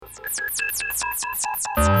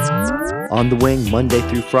On the Wing, Monday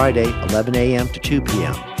through Friday, 11 a.m. to 2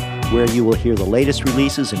 p.m., where you will hear the latest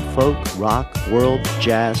releases in folk, rock, world,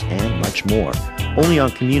 jazz, and much more. Only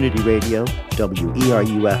on Community Radio,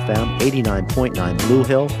 WERU-FM 89.9 Blue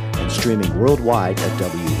Hill, and streaming worldwide at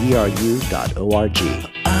weru.org.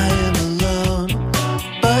 I am alone,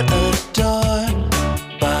 but adored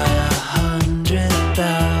by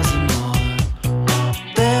 100,000 more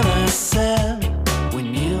than I said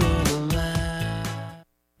when you were the last.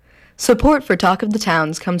 Support for Talk of the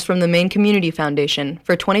Towns comes from the Maine Community Foundation,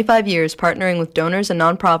 for 25 years partnering with donors and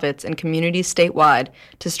nonprofits and communities statewide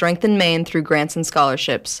to strengthen Maine through grants and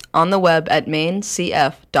scholarships. On the web at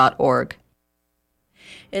mainecf.org.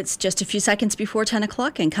 It's just a few seconds before 10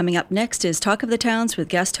 o'clock, and coming up next is Talk of the Towns with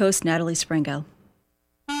guest host Natalie Springo.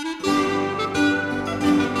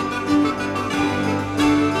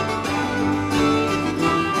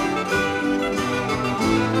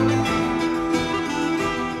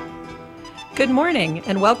 Good morning,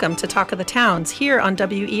 and welcome to Talk of the Towns here on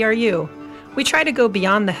WERU. We try to go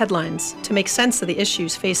beyond the headlines, to make sense of the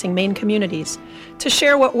issues facing Maine communities, to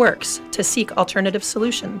share what works, to seek alternative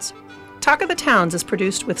solutions. Talk of the Towns is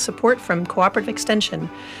produced with support from Cooperative Extension,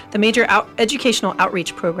 the major educational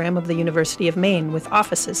outreach program of the University of Maine with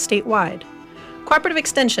offices statewide. Cooperative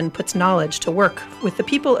Extension puts knowledge to work with the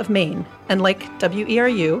people of Maine, and like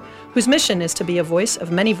WERU, whose mission is to be a voice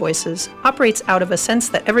of many voices, operates out of a sense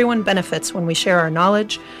that everyone benefits when we share our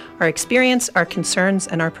knowledge, our experience, our concerns,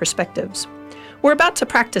 and our perspectives. We're about to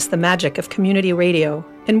practice the magic of community radio,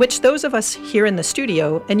 in which those of us here in the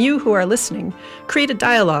studio and you who are listening create a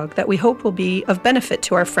dialogue that we hope will be of benefit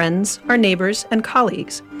to our friends, our neighbors, and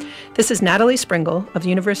colleagues. This is Natalie Springle of the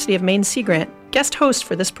University of Maine Sea Grant, guest host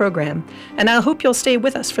for this program, and I hope you'll stay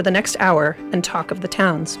with us for the next hour and talk of the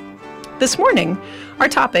towns. This morning, our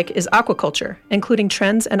topic is aquaculture, including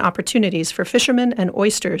trends and opportunities for fishermen and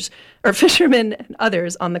fishermen and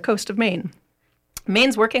others on the coast of Maine.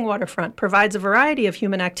 Maine's working waterfront provides a variety of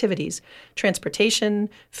human activities: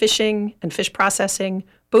 transportation, fishing and fish processing,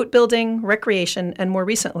 boat building, recreation, and more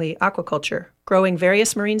recently, aquaculture, growing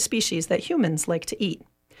various marine species that humans like to eat.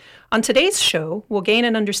 On today's show, we'll gain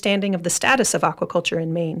an understanding of the status of aquaculture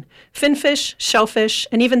in Maine: finfish, shellfish,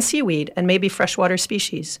 and even seaweed and maybe freshwater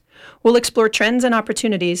species. We'll explore trends and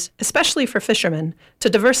opportunities, especially for fishermen,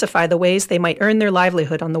 to diversify the ways they might earn their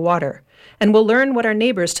livelihood on the water. And we'll learn what our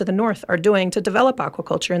neighbors to the north are doing to develop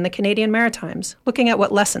aquaculture in the Canadian Maritimes, looking at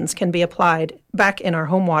what lessons can be applied back in our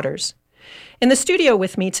home waters. In the studio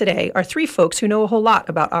with me today are three folks who know a whole lot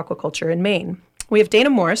about aquaculture in Maine. We have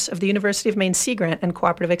Dana Morse of the University of Maine Sea Grant and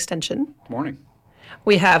Cooperative Extension. Morning.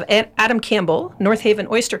 We have Adam Campbell, North Haven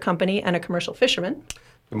Oyster Company and a commercial fisherman.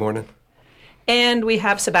 Good morning. And we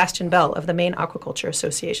have Sebastian Bell of the Maine Aquaculture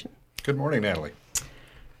Association. Good morning, Natalie.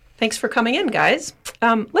 Thanks for coming in, guys.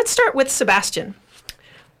 Let's start with Sebastian.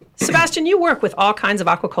 Sebastian, you work with all kinds of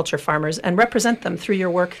aquaculture farmers and represent them through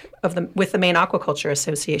your work with the Maine Aquaculture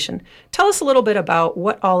Association. Tell us a little bit about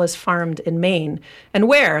what all is farmed in Maine and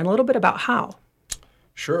where, and a little bit about how.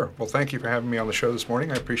 Sure. Well, thank you for having me on the show this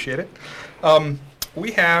morning. I appreciate it.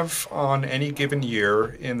 We have, on any given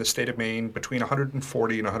year in the state of Maine, between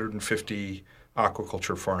 140 and 150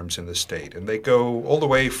 aquaculture farms in the state. And they go all the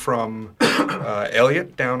way from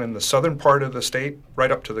Elliott down in the southern part of the state, right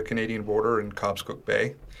up to the Canadian border in Cobscook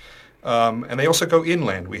Bay. And they also go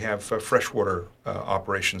inland. We have freshwater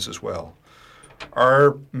operations as well.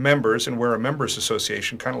 Our members, and we're a members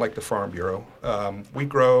association, kind of like the Farm Bureau, we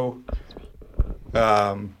grow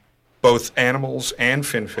both animals and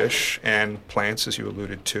finfish and plants, as you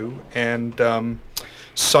alluded to. And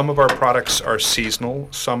some of our products are seasonal.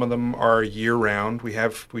 Some of them are year-round.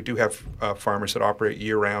 We do have farmers that operate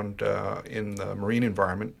year-round in the marine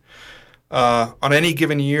environment. On any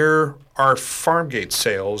given year, our farm gate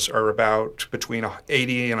sales are about between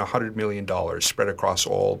 $80 and $100 million spread across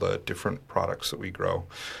all the different products that we grow.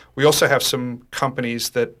 We also have some companies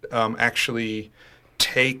that actually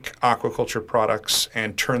take aquaculture products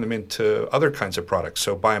and turn them into other kinds of products,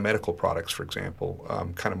 so biomedical products, for example,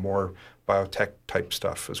 kind of more biotech type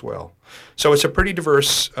stuff as well. So it's a pretty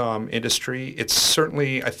diverse industry. It's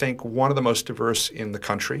certainly, I think, one of the most diverse in the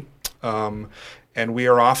country. And we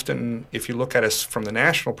are often, if you look at us from the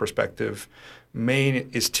national perspective, Maine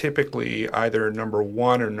is typically either number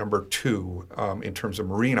one or number two in terms of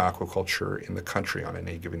marine aquaculture in the country on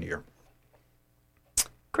any given year.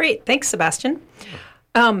 Great. Thanks, Sebastian.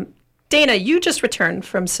 Dana, you just returned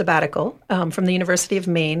from sabbatical from the University of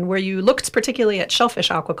Maine, where you looked particularly at shellfish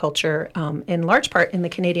aquaculture, in large part in the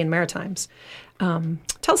Canadian Maritimes.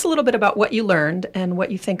 Tell us a little bit about what you learned and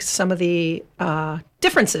what you think some of the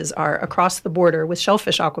differences are across the border with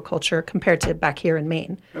shellfish aquaculture compared to back here in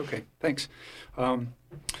Maine. Okay, thanks.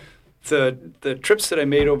 The trips that I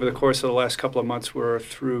made over the course of the last couple of months were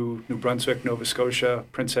through New Brunswick, Nova Scotia,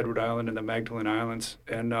 Prince Edward Island, and the Magdalen Islands.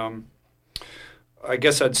 And I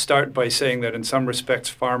guess I'd start by saying that in some respects,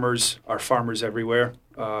 farmers are farmers everywhere.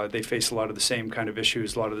 They face a lot of the same kind of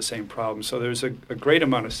issues, a lot of the same problems. So there's a great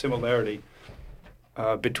amount of similarity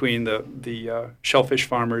between the shellfish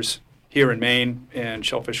farmers here in Maine and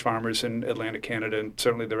shellfish farmers in Atlantic Canada and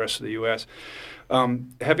certainly the rest of the U.S.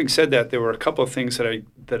 Having said that, there were a couple of things that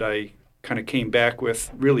I kind of came back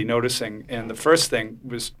with really noticing. And the first thing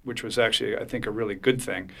which was actually, I think, a really good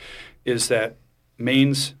thing, is that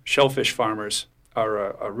Maine's shellfish farmers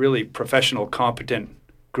are a really professional, competent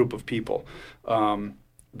group of people.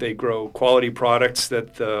 They grow quality products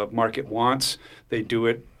that the market wants. They do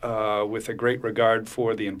it with a great regard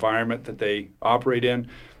for the environment that they operate in.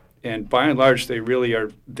 And by and large, they really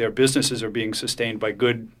are, their businesses are being sustained by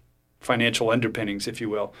good financial underpinnings, if you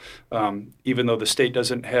will. Even though the state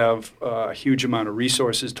doesn't have a huge amount of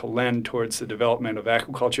resources to lend towards the development of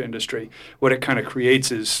aquaculture industry, what it kind of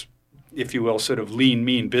creates is, if you will, sort of lean,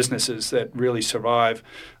 mean businesses that really survive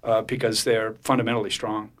because they're fundamentally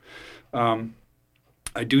strong.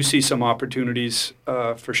 I do see some opportunities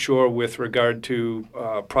for sure with regard to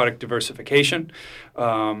product diversification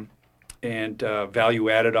and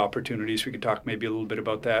value-added opportunities. We could talk maybe a little bit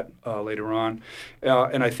about that later on.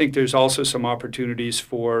 And I think there's also some opportunities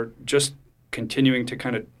for just continuing to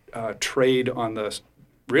kind of trade on the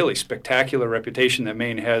really spectacular reputation that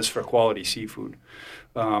Maine has for quality seafood.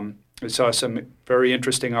 I saw some very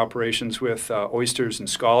interesting operations with oysters and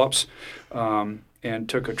scallops, and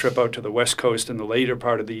took a trip out to the West Coast in the later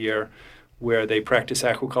part of the year where they practice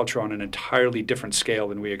aquaculture on an entirely different scale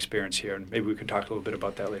than we experience here. And maybe we could talk a little bit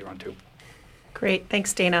about that later on too. Great.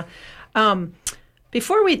 Thanks, Dana.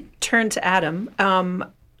 Before we turn to Adam,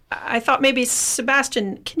 I thought maybe,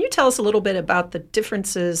 Sebastian, can you tell us a little bit about the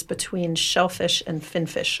differences between shellfish and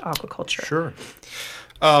finfish aquaculture? Sure.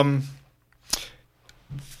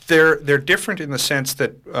 They're different in the sense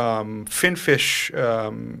that finfish,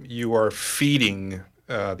 you are feeding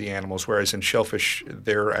the animals, whereas in shellfish,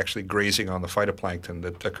 they're actually grazing on the phytoplankton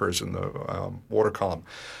that occurs in the water column.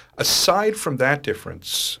 Aside from that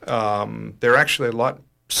difference, they're actually a lot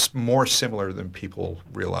more similar than people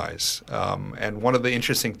realize. And one of the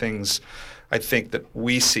interesting things I think that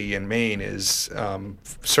we see in Maine is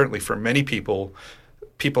certainly for many people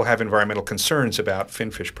have environmental concerns about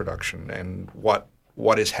finfish production and what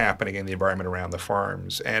is happening in the environment around the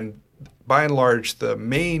farms. And by and large, the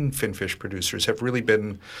Maine finfish producers have really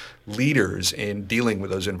been leaders in dealing with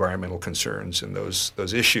those environmental concerns and those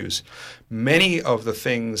issues. Many of the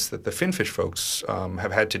things that the finfish folks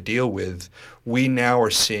have had to deal with, we now are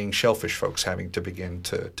seeing shellfish folks having to begin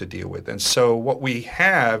to deal with. And so what we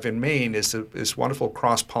have in Maine is this wonderful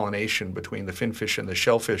cross-pollination between the finfish and the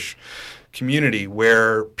shellfish community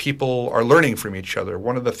where people are learning from each other.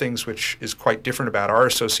 One of the things which is quite different about our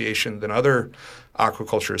association than other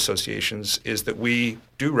aquaculture associations is that we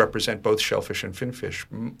do represent both shellfish and finfish.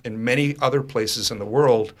 In many other places in the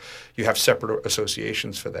world, you have separate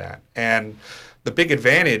associations for that. And the big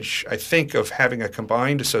advantage, I think, of having a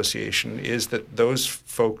combined association is that those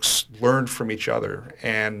folks learn from each other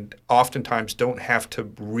and oftentimes don't have to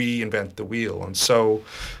reinvent the wheel. And so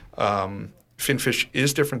finfish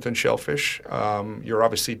is different than shellfish. You're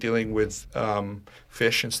obviously dealing with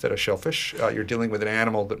fish instead of shellfish. You're dealing with an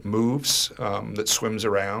animal that moves, that swims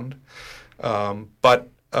around. But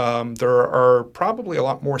there are probably a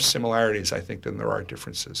lot more similarities, I think, than there are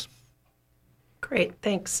differences. Great,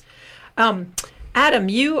 thanks. Adam,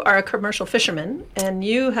 you are a commercial fisherman, and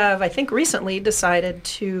you have, I think, recently decided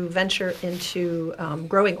to venture into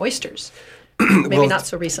growing oysters. Maybe well, not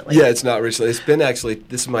so recently. Yeah, it's not recently. It's been actually,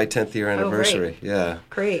 this is my 10th year anniversary. Oh, great. Yeah.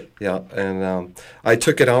 Great. Yeah, and I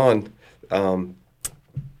took it on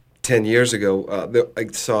 10 years ago. I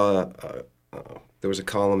saw there was a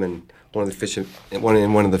column in one of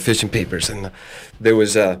the fishing papers, and there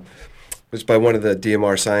was it was by one of the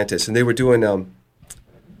DMR scientists, and they were doing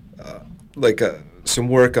some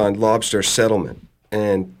work on lobster settlement,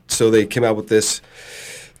 and so they came out with this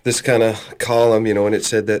kind of column, and it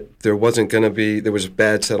said that there was a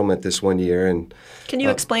bad settlement this one year. And can you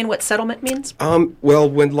explain what settlement means? Well,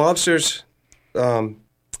 when lobsters, a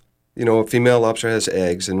female lobster has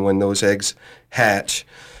eggs, and when those eggs hatch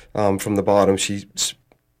from the bottom,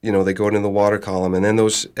 they go into the water column, and then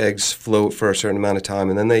those eggs float for a certain amount of time,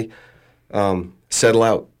 and then they settle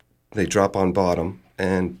out. They drop on bottom,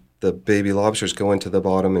 and the baby lobsters go into the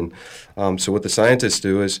bottom. And so what the scientists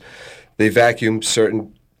do is they vacuum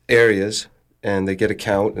certain areas and they get a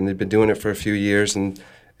count, and they've been doing it for a few years. And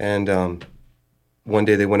one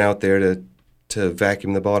day they went out there to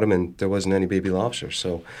vacuum the bottom, and there wasn't any baby lobsters.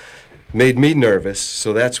 So made me nervous.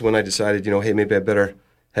 So that's when I decided, hey, maybe I better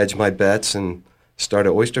hedge my bets and start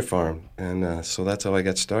an oyster farm. And so that's how I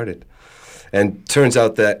got started. And turns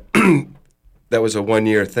out that that was a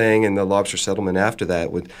 1-year thing, and the lobster settlement after that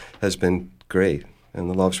has been great, and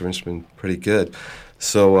the lobster has been pretty good.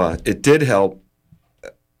 So it did help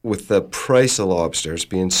with the price of lobsters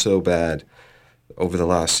being so bad over the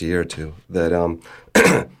last year or two that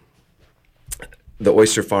the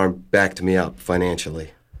oyster farm backed me up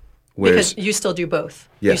financially. Because you still do both.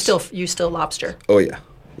 Yes. You still lobster. Oh, yeah.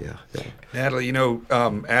 Natalie,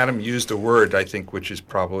 Adam used a word, I think, which is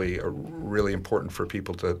probably really important for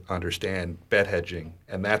people to understand, bed hedging.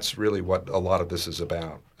 And that's really what a lot of this is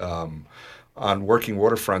about. On working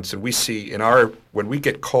waterfronts, and we see when we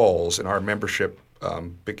get calls and our membership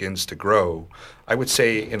begins to grow, I would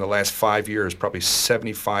say in the last 5 years, probably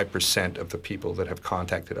 75% of the people that have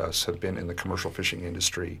contacted us have been in the commercial fishing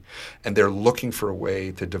industry, and they're looking for a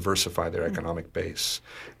way to diversify their economic base.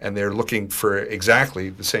 And they're looking for exactly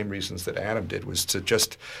the same reasons that Adam did, was to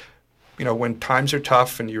just, when times are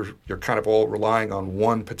tough and you're kind of all relying on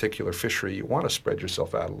one particular fishery, you want to spread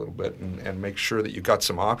yourself out a little bit and make sure that you got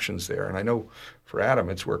some options there. And I know for Adam,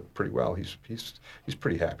 it's worked pretty well. He's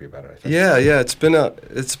pretty happy about it, I think. Yeah. It's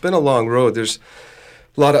been a long road. There's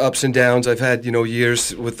a lot of ups and downs. I've had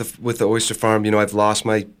years with the oyster farm. I've lost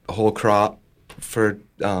my whole crop for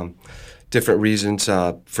different reasons,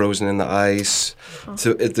 frozen in the ice.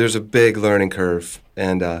 So there's a big learning curve,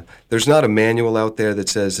 and there's not a manual out there that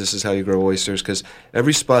says this is how you grow oysters, because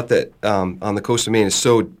every spot that on the coast of Maine is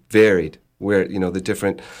so varied, where the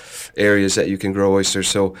different areas that you can grow oysters.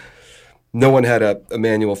 So no one had a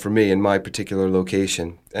manual for me in my particular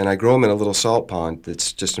location, and I grow them in a little salt pond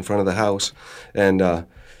that's just in front of the house, and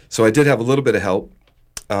so I did have a little bit of help.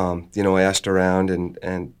 I asked around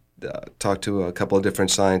and talked to a couple of different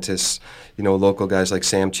scientists. Local guys like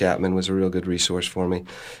Sam Chapman was a real good resource for me,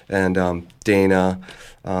 and Dana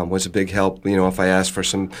was a big help. If I asked for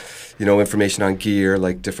some, information on gear,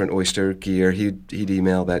 like different oyster gear, he'd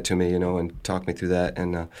email that to me, and talk me through that.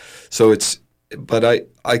 And so it's. But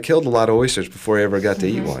I killed a lot of oysters before I ever got to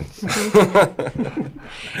eat one.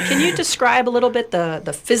 Can you describe a little bit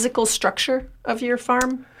the physical structure of your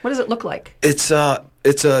farm? What does it look like? It's a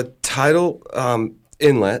tidal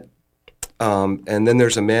inlet, and then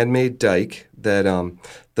there's a man-made dike that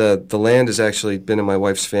the land has actually been in my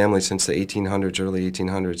wife's family since the 1800s, early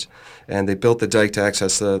 1800s, and they built the dike to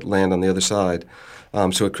access the land on the other side.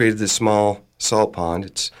 So it created this small salt pond.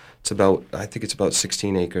 It's about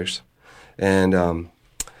 16 acres. And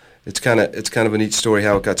it's kind of a neat story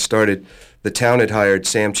how it got started. The town had hired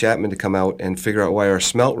Sam Chapman to come out and figure out why our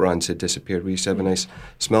smelt runs had disappeared. We used to have a nice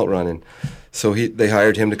smelt run, and so they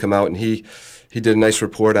hired him to come out, and he did a nice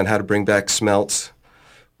report on how to bring back smelts,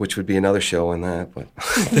 which would be another show on that. But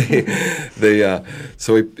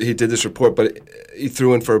so he did this report, but he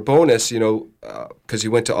threw in for a bonus, because he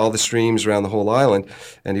went to all the streams around the whole island,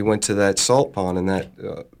 and he went to that salt pond and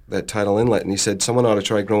that tidal inlet, and he said someone ought to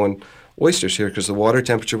try growing oysters here because the water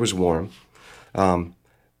temperature was warm,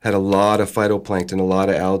 had a lot of phytoplankton, a lot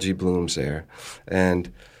of algae blooms there,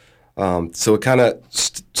 and so it kind of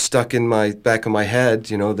stuck in my back of my head,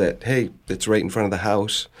 that hey, it's right in front of the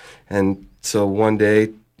house. And so one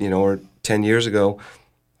day, or 10 years ago,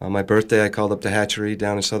 on my birthday, I called up the hatchery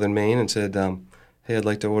down in southern Maine and said, hey, I'd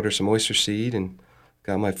like to order some oyster seed, and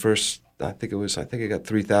got my first. I think I got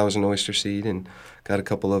 3,000 oyster seed, and got a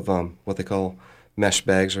couple of what they call mesh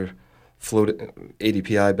bags or floated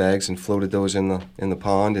ADPI bags, and floated those in the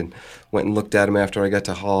pond, and went and looked at them after I got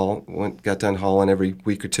done hauling every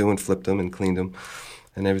week or two, and flipped them and cleaned them,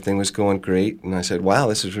 and everything was going great. And I said, wow,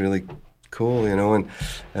 this is really cool, and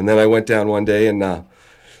then I went down one day, and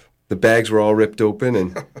the bags were all ripped open,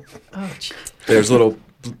 and there's little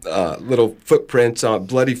footprints,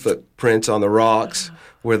 bloody footprints on the rocks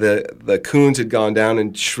where the coons had gone down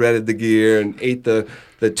and shredded the gear and ate the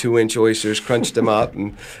 2-inch oysters, crunched them up,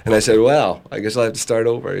 and I said, well, I guess I'll have to start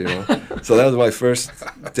over, So that was my first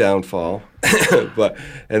downfall.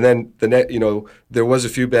 And then there was a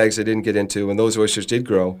few bags I didn't get into, and those oysters did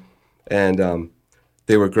grow, and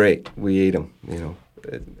they were great. We ate them,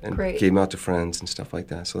 and Great. gave them out to friends and stuff like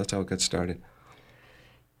that. So that's how it got started.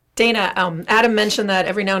 Dana, Adam mentioned that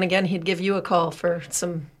every now and again he'd give you a call for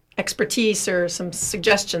some expertise or some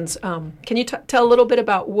suggestions. Can you tell a little bit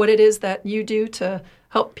about what it is that you do to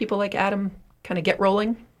help people like Adam kind of get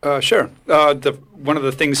rolling? Sure. One of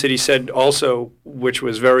the things that he said also, which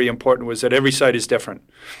was very important, was that every site is different.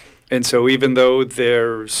 And so even though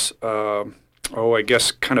there's, I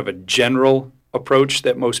guess, kind of a general approach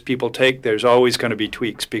that most people take, there's always going to be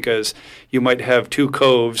tweaks, because you might have two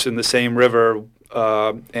coves in the same river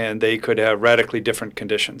and they could have radically different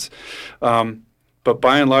conditions. But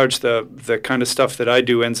by and large, the kind of stuff that I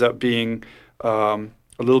do ends up being a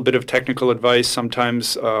little bit of technical advice,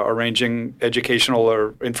 sometimes arranging educational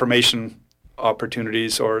or information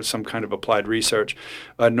opportunities or some kind of applied research.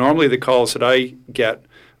 Normally the calls that I get,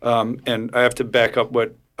 and I have to back up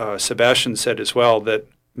what Sebastian said as well, that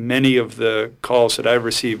many of the calls that I've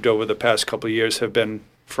received over the past couple of years have been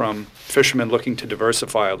from fishermen looking to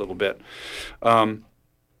diversify a little bit.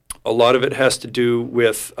 A lot of it has to do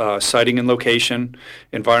with siting and location,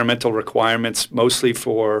 environmental requirements, mostly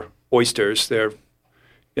for oysters. They're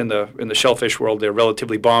in the shellfish world, they're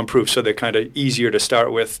relatively bomb-proof, so they're kind of easier to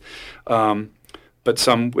start with, but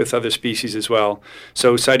some with other species as well.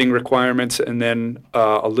 So siting requirements, and then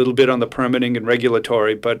a little bit on the permitting and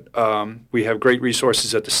regulatory, but we have great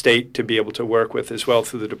resources at the state to be able to work with as well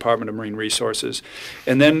through the Department of Marine Resources.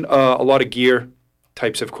 And then a lot of gear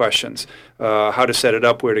types of questions, how to set it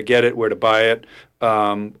up, where to get it, where to buy it,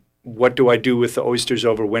 what do I do with the oysters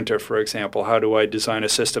over winter, for example? How do I design a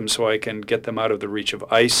system so I can get them out of the reach of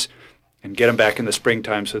ice and get them back in the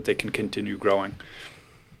springtime so that they can continue growing?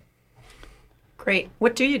 Great.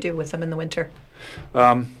 What do you do with them in the winter?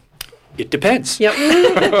 It depends. Yep.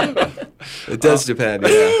 It does depend,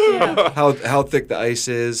 yeah. How thick the ice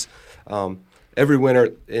is. Every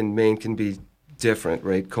winter in Maine can be different,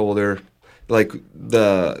 right? Colder. Like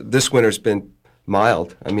this winter's been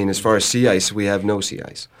mild. I mean, as far as sea ice, we have no sea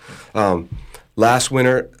ice. Last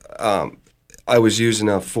winter, I was using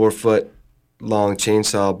a 4-foot long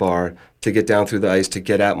chainsaw bar to get down through the ice to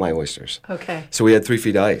get at my oysters. Okay. So we had 3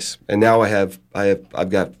 feet of ice, and now I've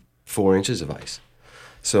got 4 inches of ice.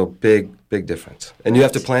 So big difference, and you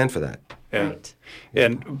have to plan for that. Yeah. Right.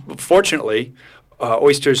 And fortunately,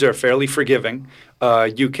 oysters are fairly forgiving.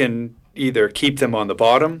 You can either keep them on the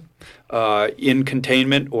bottom, in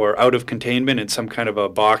containment or out of containment in some kind of a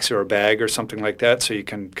box or a bag or something like that, so you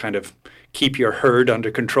can kind of keep your herd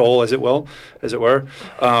under control, as it were.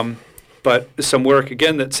 But some work,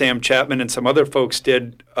 again, that Sam Chapman and some other folks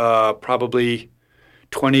did probably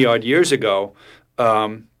 20-odd years ago,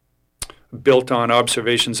 built on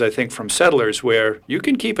observations, I think, from settlers, where you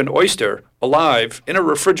can keep an oyster alive in a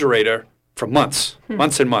refrigerator for months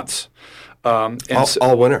and months.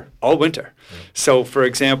 All winter. All winter. So, for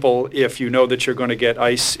example, if you know that you're going to get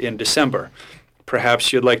ice in December,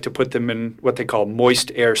 perhaps you'd like to put them in what they call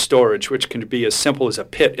moist air storage, which can be as simple as a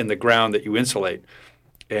pit in the ground that you insulate.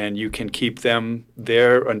 And you can keep them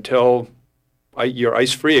there until you're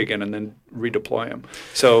ice-free again, and then redeploy them.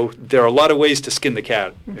 So there are a lot of ways to skin the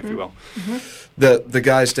cat, if you will. The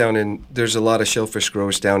guys there's a lot of shellfish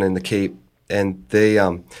growers down in the Cape, and they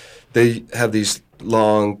have these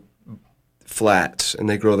long flats, and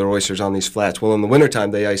they grow their oysters on these flats. Well, in the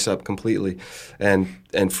wintertime, they ice up completely and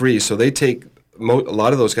freeze. So they take, a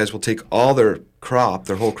lot of those guys will take all their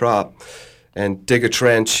whole crop, and dig a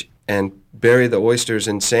trench and bury the oysters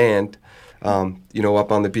in sand,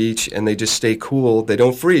 up on the beach, and they just stay cool. They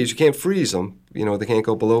don't freeze. You can't freeze them. They can't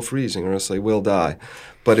go below freezing, or else they will die.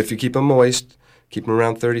 But if you keep them moist, keep them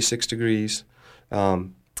around 36 degrees,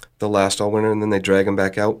 they'll last all winter, and then they drag them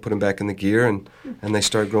back out, put them back in the gear, and they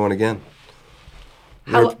start growing again.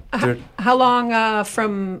 How long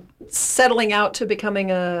from settling out to becoming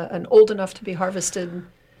an old enough to be harvested?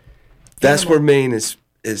 That's where Maine is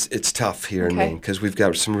it's tough here in Okay. Maine, because we've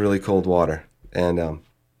got some really cold water. And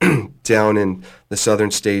down in the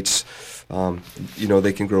southern states,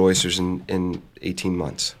 they can grow oysters in 18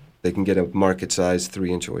 months. They can get a market-sized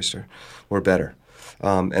 3-inch oyster or better.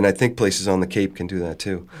 And I think places on the Cape can do that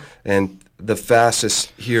too. And the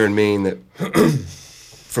fastest here in Maine, that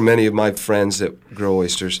for many of my friends that grow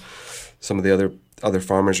oysters, some of the other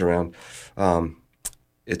farmers around,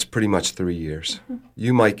 it's pretty much 3 years.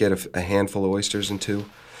 You might get a handful of oysters in 2,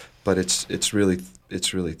 but it's really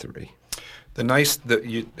 3.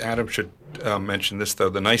 Adam should mention this, though.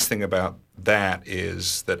 The nice thing about that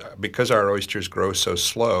is that because our oysters grow so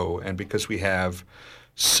slow, and because we have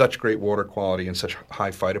such great water quality and such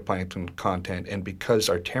high phytoplankton content, and because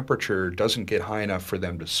our temperature doesn't get high enough for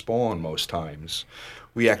them to spawn most times,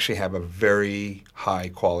 we actually have a very high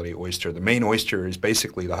quality oyster. The Maine oyster is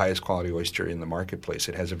basically the highest quality oyster in the marketplace.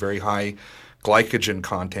 It has a very high glycogen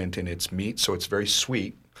content in its meat, so it's very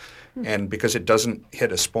sweet. And because it doesn't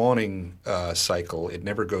hit a spawning cycle, it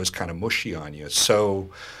never goes kind of mushy on you. So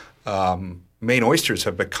Maine oysters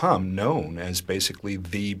have become known as basically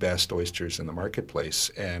the best oysters in the marketplace,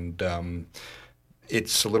 and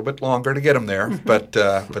it's a little bit longer to get them there, but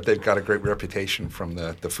they've got a great reputation from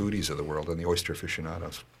the foodies of the world and the oyster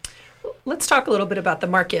aficionados. Let's talk a little bit about the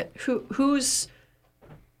market. Who is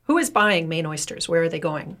buying Maine oysters? Where are they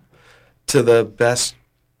going? To the best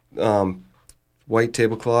white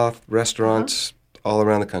tablecloth restaurants all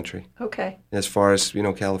around the country. Okay. As far as,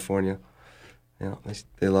 California,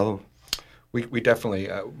 they love them. We definitely,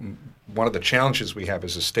 one of the challenges we have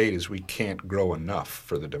as a state is we can't grow enough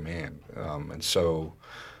for the demand. And so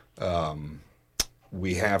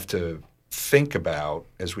we have to think about,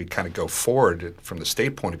 as we kind of go forward from the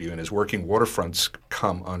state point of view, and as working waterfronts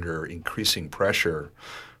come under increasing pressure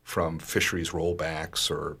from fisheries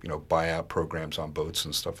rollbacks or, buyout programs on boats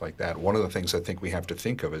and stuff like that, one of the things I think we have to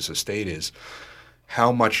think of as a state is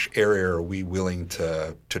how much area are we willing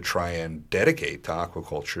to try and dedicate to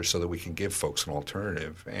aquaculture so that we can give folks an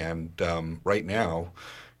alternative? And right now,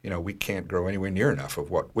 we can't grow anywhere near enough of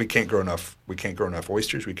what we can't grow enough. We can't grow enough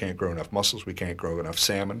oysters. We can't grow enough mussels. We can't grow enough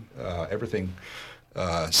salmon. Everything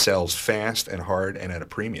sells fast and hard and at a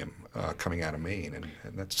premium coming out of Maine,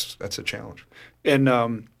 and that's a challenge.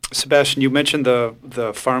 And Sebastian, you mentioned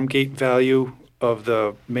the farm gate value of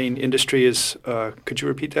the Maine industry is, could you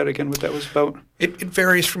repeat that again, what that was about? It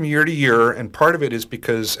varies from year to year, and part of it is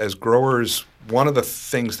because as growers, one of the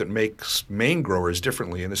things that makes Maine growers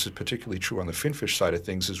differently, and this is particularly true on the finfish side of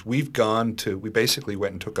things, is we basically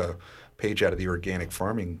went and took a page out of the organic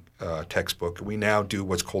farming textbook. We now do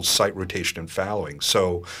what's called site rotation and fallowing.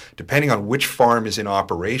 So depending on which farm is in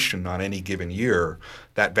operation on any given year,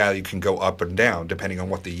 that value can go up and down depending on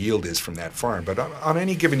what the yield is from that farm. But on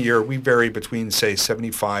any given year, we vary between, say,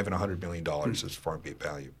 $75 and $100 million as farm gate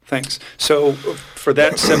value. Thanks. So for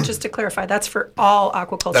that... Just to clarify, that's for all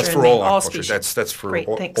aquaculture. That's for all aquaculture. Species. That's for Great,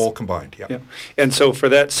 all combined, yeah. And so for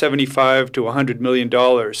that $75 to $100 million,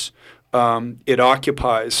 it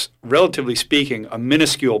occupies, relatively speaking, a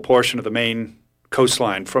minuscule portion of the Maine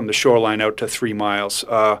coastline from the shoreline out to 3 miles.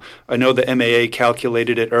 I know the MAA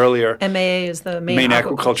calculated it earlier. MAA is the Maine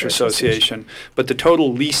Aquaculture Association. But the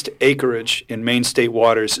total leased acreage in Maine state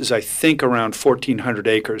waters is, I think, around 1,400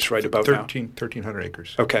 acres right about now. 1,300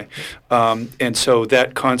 acres. Okay. And so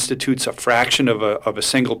that constitutes a fraction of a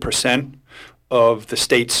single percent of the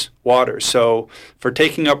state's waters. So for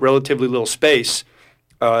taking up relatively little space,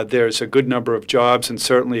 there's a good number of jobs and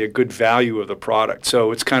certainly a good value of the product.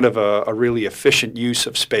 So it's kind of a really efficient use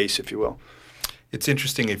of space, if you will. It's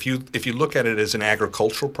interesting. If you look at it as an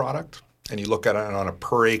agricultural product and you look at it on a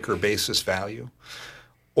per acre basis value,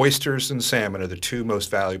 oysters and salmon are the two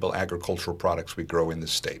most valuable agricultural products we grow in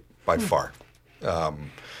this state by far.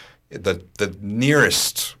 The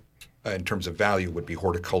nearest in terms of value would be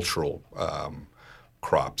horticultural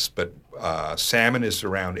crops, but salmon is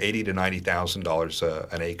around $80,000 to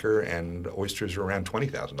 $90,000 an acre, and oysters are around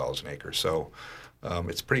 $20,000 an acre. So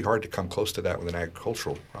it's pretty hard to come close to that with an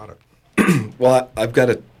agricultural product. Well, I've got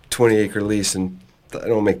a 20-acre lease, and I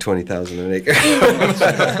don't make $20,000 an acre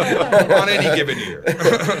on any given year.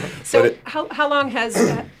 So how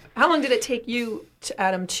long did it take you,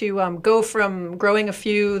 Adam, to go from growing a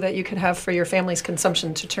few that you could have for your family's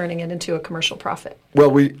consumption to turning it into a commercial profit?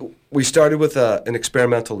 Well, we started with an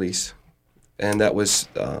experimental lease, and that was,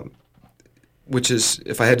 which is,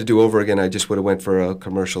 if I had to do over again, I just would have went for a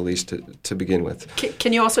commercial lease to begin with.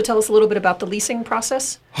 Can you also tell us a little bit about the leasing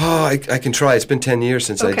process? Oh, I can try. It's been 10 years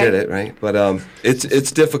since I did it, right? But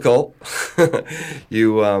it's difficult.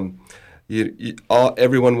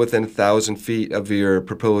 Everyone within 1,000 feet of your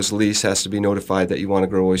proposed lease has to be notified that you want to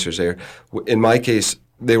grow oysters there. In my case,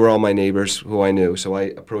 they were all my neighbors who I knew, so I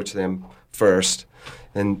approached them first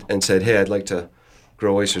and said, "Hey, I'd like to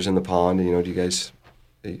grow oysters in the pond. Do you guys,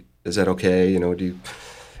 is that okay?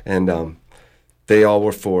 And they all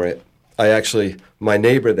were for it. My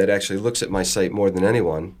neighbor that actually looks at my site more than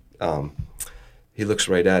anyone, he looks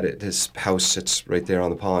right at it. His house sits right there on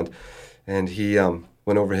the pond, and he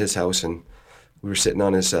went over his house, and we were sitting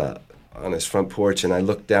on his front porch, and I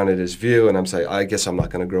looked down at his view, and I'm saying, I guess I'm not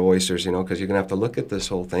going to grow oysters, because you're going to have to look at this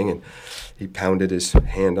whole thing. And he pounded his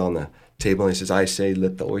hand on the table, and he says, I say,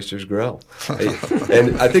 let the oysters grow.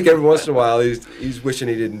 And I think every once in a while he's wishing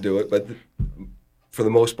he didn't do it, but for the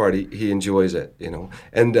most part he enjoys it,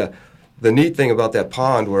 And the neat thing about that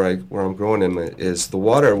pond where I'm growing them is the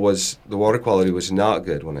water quality was not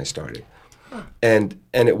good when I started, and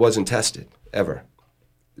it wasn't tested ever.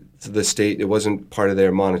 The state, it wasn't part of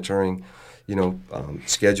their monitoring,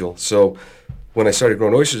 schedule. So when I started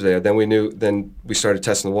growing oysters there, then we started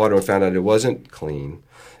testing the water and found out it wasn't clean,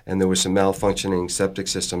 and there was some malfunctioning septic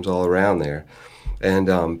systems all around there.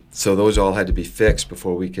 And so those all had to be fixed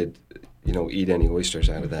before we could, eat any oysters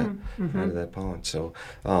out of that pond. So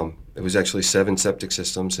it was actually 7 septic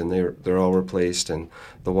systems, and they're all replaced, and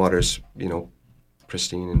the water's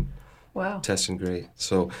pristine and Wow. testing great.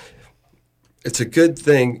 So it's a good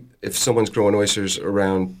thing if someone's growing oysters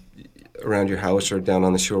around your house or down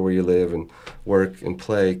on the shore where you live and work and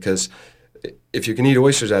play, because if you can eat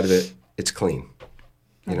oysters out of it, it's clean.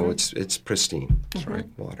 It's pristine. That's right.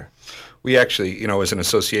 Water. We actually, as an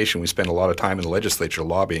association, we spend a lot of time in the legislature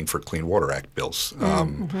lobbying for Clean Water Act bills.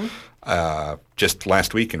 Just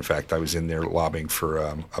last week, in fact, I was in there lobbying for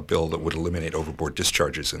a bill that would eliminate overboard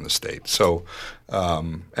discharges in the state. So,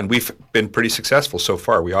 and we've been pretty successful so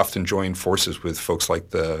far. We often join forces with folks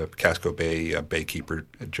like the Casco Bay Baykeeper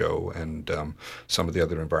Joe and some of the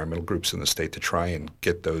other environmental groups in the state to try and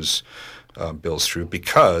get those bills through,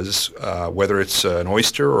 because whether it's an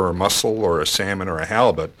oyster or a mussel or a salmon or a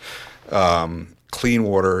halibut, clean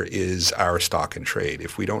water is our stock in trade.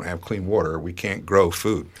 If we don't have clean water, we can't grow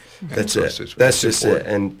food. That's it. That's just it.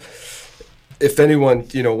 And if anyone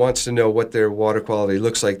wants to know what their water quality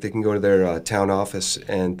looks like, they can go to their town office,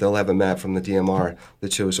 and they'll have a map from the DMR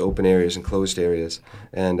that shows open areas and closed areas.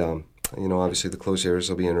 And obviously the closed areas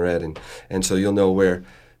will be in red, and so you'll know where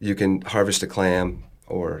you can harvest a clam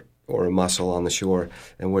or a mussel on the shore,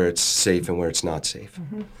 and where it's safe and where it's not safe.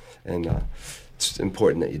 And it's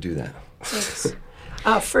important that you do that. Thanks.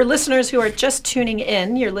 For listeners who are just tuning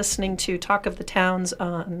in, you're listening to Talk of the Towns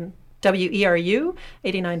on WERU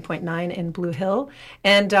 89.9 in Blue Hill.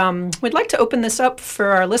 And we'd like to open this up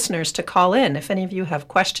for our listeners to call in. If any of you have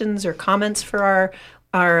questions or comments for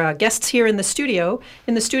our guests here in the studio.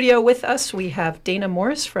 In the studio with us, we have Dana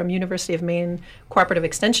Morse from University of Maine Cooperative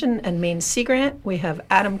Extension and Maine Sea Grant. We have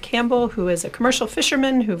Adam Campbell, who is a commercial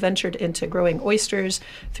fisherman who ventured into growing oysters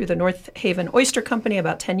through the North Haven Oyster Company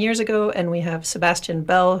about 10 years ago. And we have Sebastian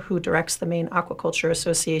Bell, who directs the Maine Aquaculture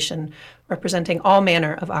Association, representing all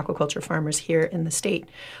manner of aquaculture farmers here in the state.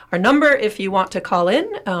 Our number, if you want to call in,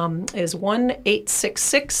 is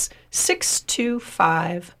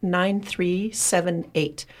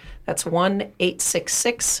 1-866-625-9378. That's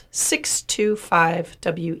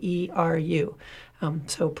 1-866-625-WERU.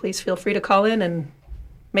 So please feel free to call in and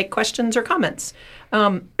make questions or comments.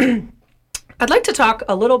 I'd like to talk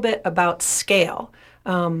a little bit about scale,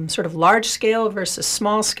 sort of large scale versus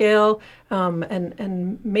small scale,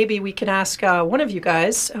 and maybe we can ask one of you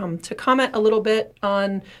guys to comment a little bit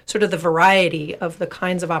on sort of the variety of the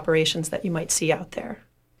kinds of operations that you might see out there.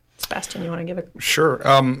 Sebastian, you want to give it? Sure.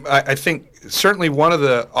 I think certainly one of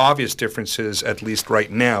the obvious differences, at least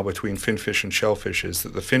right now, between finfish and shellfish is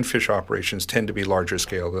that the finfish operations tend to be larger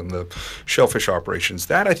scale than the shellfish operations.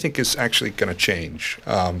 That, I think, is actually going to change,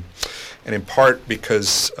 and in part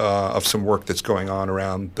because of some work that's going on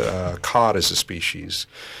around cod as a species.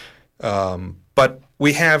 But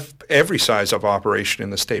we have every size of operation in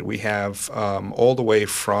the state. We have all the way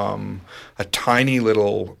from a tiny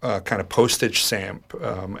little kind of postage stamp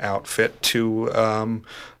outfit to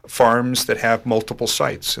farms that have multiple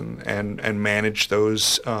sites and manage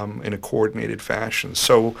those in a coordinated fashion.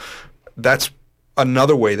 So that's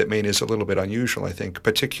another way that Maine is a little bit unusual, I think,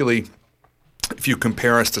 particularly if you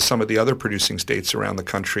compare us to some of the other producing states around the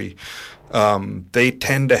country. They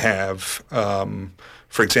tend to have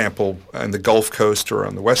for example, on the Gulf Coast or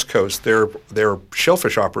on the West Coast, their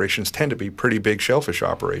shellfish operations tend to be pretty big shellfish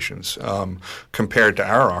operations compared to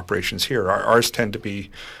our operations here. Ours tend to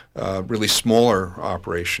be really smaller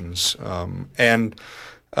operations, and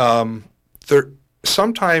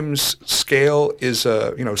sometimes scale is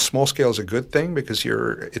small scale is a good thing because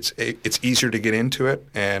it's easier to get into it,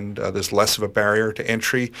 and there's less of a barrier to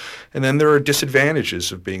entry. And then there are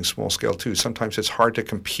disadvantages of being small scale too. Sometimes it's hard to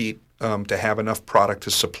compete to have enough product to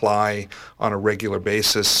supply on a regular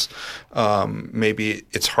basis. Maybe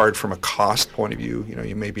it's hard from a cost point of view.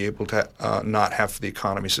 You may be able to not have the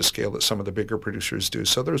economies of scale that some of the bigger producers do.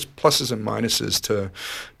 So there's pluses and minuses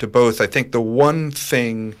to both. I think the one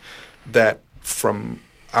thing that from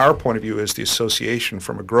our point of view as the association,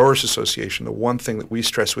 from a growers association, the one thing that we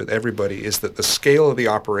stress with everybody is that the scale of the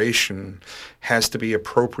operation has to be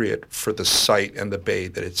appropriate for the site and the bay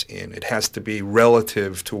that it's in. It has to be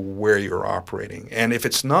relative to where you're operating. And if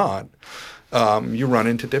it's not, you run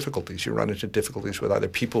into difficulties. You run into difficulties with either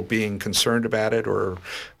people being concerned about it or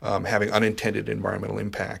having unintended environmental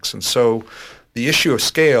impacts. And so the issue of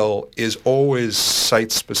scale is always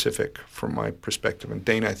site-specific from my perspective. And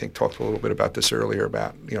Dana, I think, talked a little bit about this earlier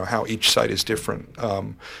about how each site is different.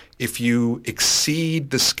 If you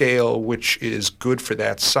exceed the scale which is good for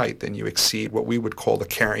that site, then you exceed what we would call the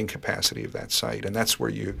carrying capacity of that site. And that's where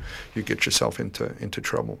you get yourself into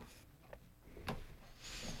trouble.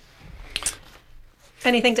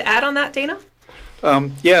 Anything to add on that, Dana? I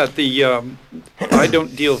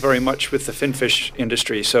don't deal very much with the finfish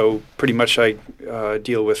industry, so pretty much I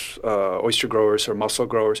deal with oyster growers or mussel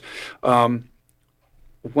growers. One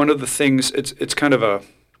of the things, it's kind of a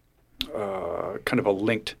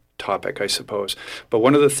linked topic, I suppose. But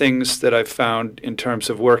one of the things that I've found in terms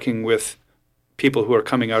of working with people who are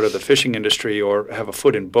coming out of the fishing industry or have a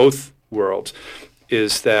foot in both worlds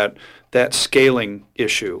is that scaling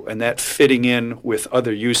issue and that fitting in with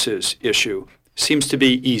other uses issue seems to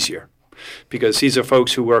be easier, because these are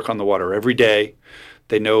folks who work on the water every day.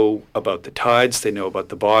 They know about the tides, they know about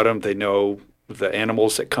the bottom, they know the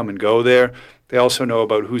animals that come and go there. They also know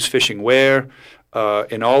about who's fishing where,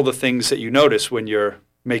 and all the things that you notice when you're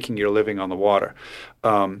making your living on the water.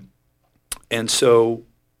 And so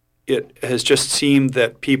it has just seemed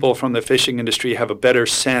that people from the fishing industry have a better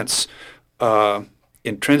sense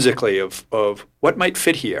intrinsically of what might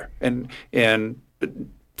fit here, and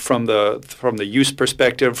from the use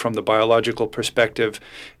perspective, from the biological perspective,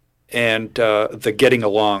 and the getting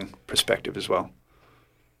along perspective as well.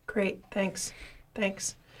 Great, thanks.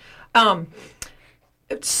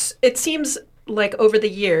 It seems like over the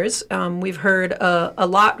years we've heard a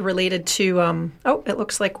lot related to. It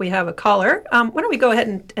looks like we have a caller. Why don't we go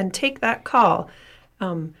ahead and take that call?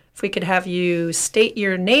 If we could have you state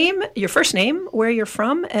your name, your first name, where you're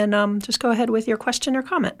from, and just go ahead with your question or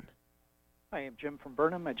comment. I am Jim from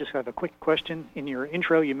Burnham. I just have a quick question. In your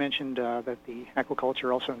intro, you mentioned that the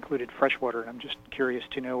aquaculture also included freshwater. I'm just curious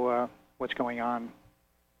to know what's going on.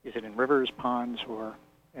 Is it in rivers, ponds,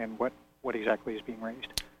 and what exactly is being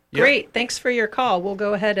raised? Yep. Great. Thanks for your call. We'll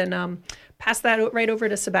go ahead and pass that right over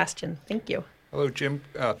to Sebastian. Thank you. Hello, Jim.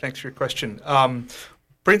 Thanks for your question.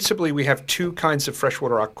 Principally, we have two kinds of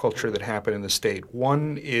freshwater aquaculture that happen in the state.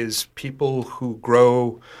 One is people who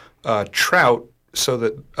grow trout so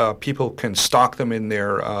that people can stock them in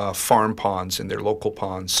their farm ponds, in their local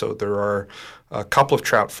ponds. So there are a couple of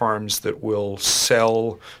trout farms that will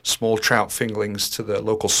sell small trout fingerlings to the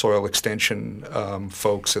local soil extension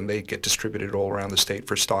folks, and they get distributed all around the state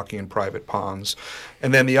for stocking in private ponds.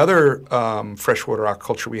 And then the other freshwater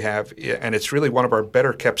aquaculture we have, and it's really one of our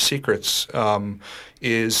better kept secrets,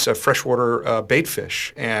 is freshwater bait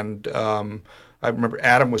fish. And I remember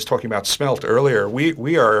Adam was talking about smelt earlier.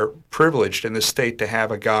 We are privileged in this state to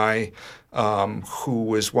have a guy who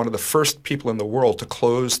was one of the first people in the world to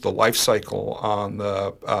close the life cycle on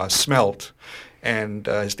the smelt. And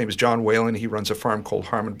his name is John Whalen. He runs a farm called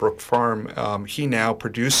Harmon Brook Farm. He now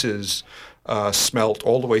produces smelt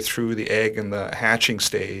all the way through the egg and the hatching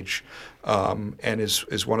stage, and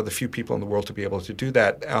is one of the few people in the world to be able to do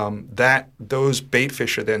that. Those bait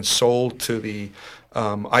fish are then sold to the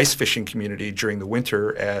ice fishing community during the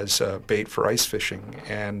winter as bait for ice fishing,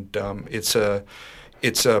 and it's a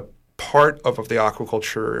part of the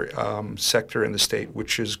aquaculture sector in the state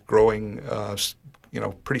which is growing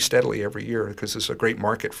pretty steadily every year, because there's a great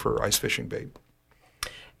market for ice fishing bait.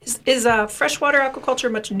 Is freshwater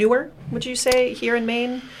aquaculture much newer, would you say, here in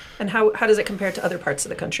Maine? And how does it compare to other parts of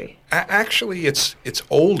the country? Actually, it's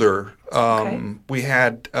older. Okay. We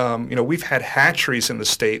had, we've had hatcheries in the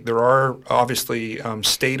state. There are obviously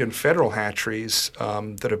state and federal hatcheries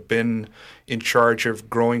that have been in charge of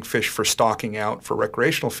growing fish for stocking out for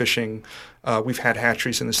recreational fishing. We've had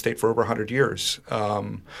hatcheries in the state for over 100 years.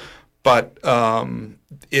 But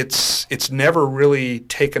it's never really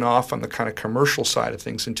taken off on the kind of commercial side of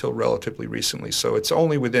things until relatively recently. So it's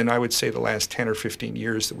only within, I would say, the last 10 or 15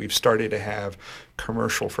 years that we've started to have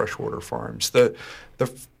commercial freshwater farms.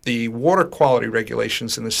 The water quality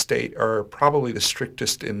regulations in the state are probably the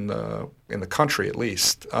strictest in the country, at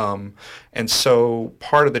least. And so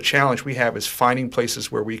part of the challenge we have is finding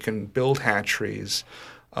places where we can build hatcheries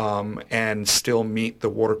and still meet the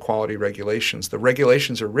water quality regulations. The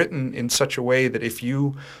regulations are written in such a way that if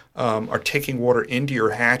you are taking water into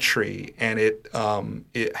your hatchery and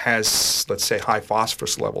it has, let's say, high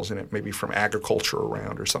phosphorus levels in it, maybe from agriculture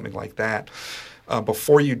around or something like that,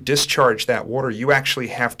 before you discharge that water, you actually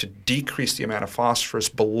have to decrease the amount of phosphorus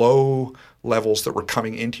below levels that were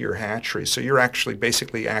coming into your hatchery. So you're actually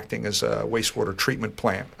basically acting as a wastewater treatment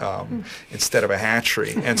plant instead of a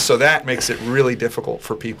hatchery. And so that makes it really difficult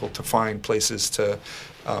for people to find places to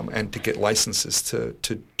and to get licenses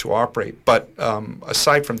to operate. But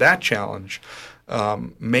aside from that challenge,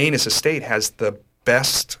 Maine as a state has the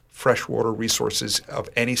best freshwater resources of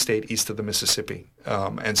any state east of the Mississippi.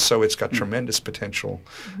 And so it's got tremendous potential,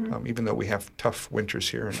 even though we have tough winters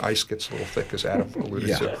here and ice gets a little thick, as Adam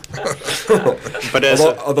alluded to. But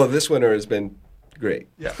although this winter has been great.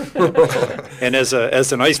 Yeah. And as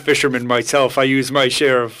an ice fisherman myself, I use my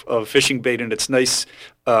share of fishing bait, and it's nice.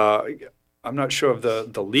 I'm not sure of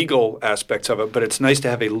the legal aspects of it, but it's nice to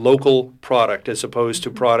have a local product as opposed to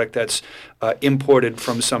product that's imported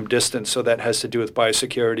from some distance. So that has to do with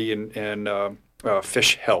biosecurity and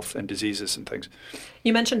fish health and diseases and things.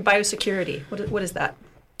 You mentioned biosecurity. What is that?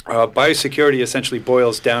 Biosecurity essentially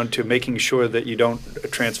boils down to making sure that you don't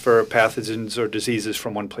transfer pathogens or diseases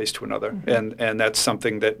from one place to another. And that's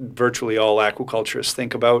something that virtually all aquaculturists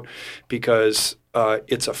think about because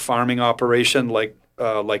it's a farming operation like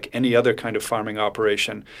any other kind of farming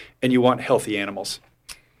operation, and you want healthy animals.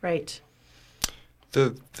 Right.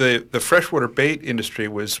 The freshwater bait industry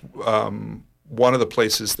was one of the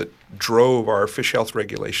places that drove our fish health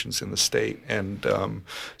regulations in the state. And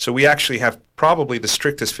so we actually have probably the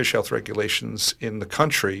strictest fish health regulations in the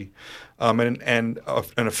country. And an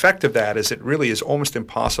effect of that is it really is almost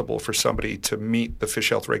impossible for somebody to meet the fish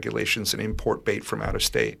health regulations and import bait from out of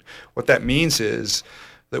state. What that means is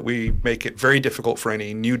that we make it very difficult for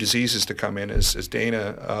any new diseases to come in, as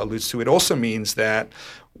Dana alludes to. It also means that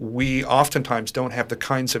we oftentimes don't have the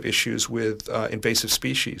kinds of issues with invasive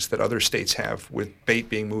species that other states have, with bait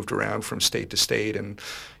being moved around from state to state. And,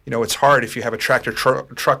 you know, it's hard if you have a tractor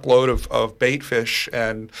truckload of bait fish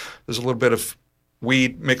and there's a little bit of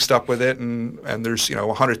weed mixed up with it and there's,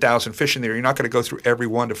 100,000 fish in there. You're not going to go through every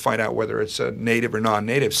one to find out whether it's a native or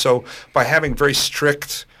non-native. So by having very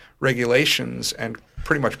strict regulations and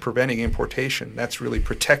pretty much preventing importation, that's really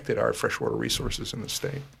protected our freshwater resources in the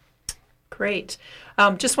state. Great.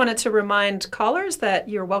 Just wanted to remind callers that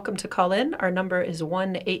you're welcome to call in. Our number is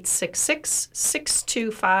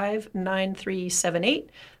 1-866-625-9378.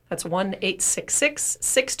 That's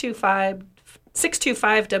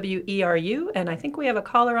 1-866-625-WERU. And I think we have a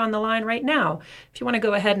caller on the line right now. If you want to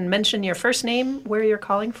go ahead and mention your first name, where you're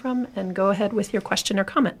calling from, and go ahead with your question or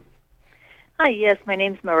comment. Hi, yes, my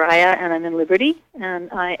name's Mariah, and I'm in Liberty,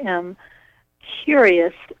 and I am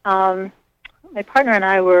curious. My partner and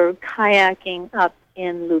I were kayaking up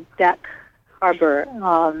in Lubeck Harbor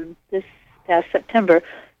this past September,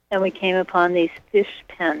 and we came upon these fish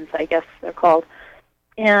pens, I guess they're called,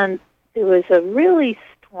 and there was a really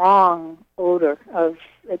strong odor of,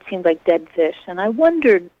 it seemed like dead fish, and I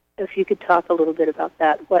wondered if you could talk a little bit about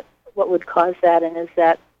that. What would cause that, and is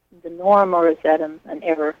that the norm, or is that an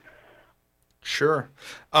error? Sure.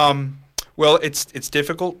 Well, it's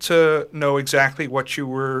difficult to know exactly what you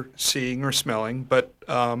were seeing or smelling, but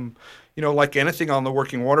like anything on the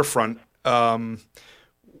working waterfront,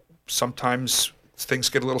 sometimes things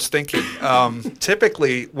get a little stinky.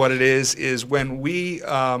 Typically, what it is when we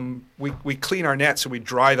clean our nets and we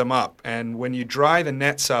dry them up, and when you dry the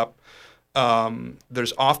nets up,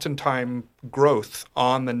 there's oftentimes growth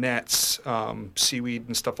on the nets, seaweed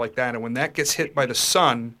and stuff like that, and when that gets hit by the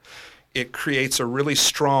sun, it creates a really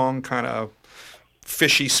strong kind of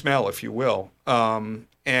fishy smell, if you will.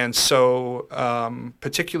 And so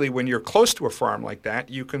particularly when you're close to a farm like that,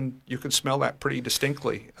 you can smell that pretty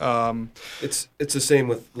distinctly. It's the same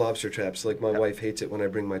with lobster traps. Like my wife hates it when I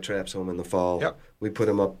bring my traps home in the fall. Yep. We put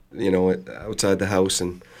them up, outside the house,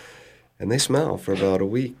 and they smell for about a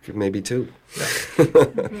week, maybe two.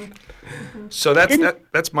 So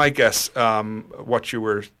that's my guess. What you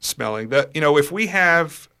were smelling. If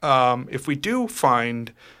we do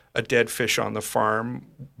find a dead fish on the farm,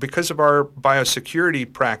 because of our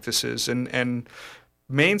biosecurity practices, and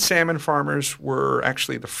Maine salmon farmers were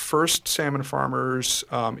actually the first salmon farmers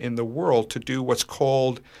in the world to do what's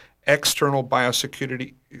called external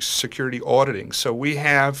biosecurity auditing. So we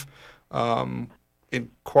have, in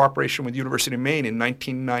cooperation with University of Maine in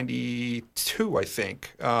 1992, I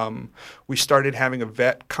think, we started having a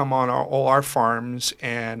vet come on all our farms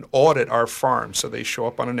and audit our farms. So they show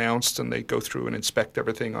up unannounced and they go through and inspect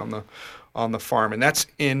everything on the farm. And that's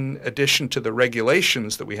in addition to the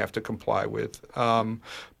regulations that we have to comply with.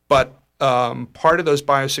 But part of those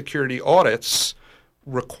biosecurity audits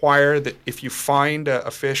require that if you find a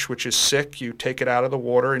fish which is sick, you take it out of the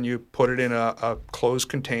water and you put it in a closed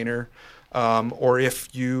container. Or if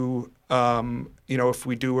you, if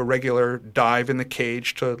we do a regular dive in the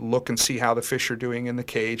cage to look and see how the fish are doing in the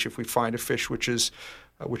cage, if we find a fish which is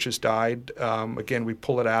died, again, we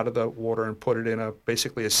pull it out of the water and put it in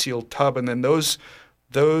basically a sealed tub, and then those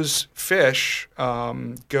fish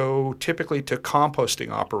go typically to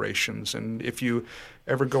composting operations. And if you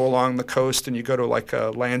ever go along the coast and you go to like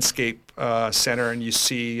a landscape center and you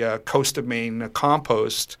see Coast of Maine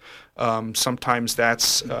compost, sometimes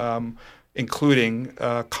that's including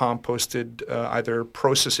composted either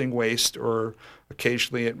processing waste, or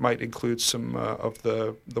occasionally it might include some of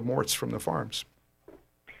the morts from the farms.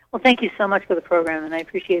 Well, thank you so much for the program, and I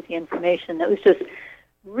appreciate the information. That was just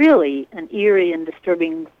really an eerie and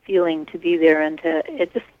disturbing feeling to be there, and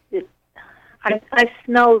I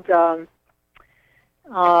smelled the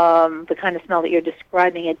kind of smell that you're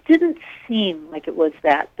describing. It didn't seem like it was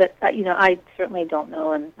that, but I certainly don't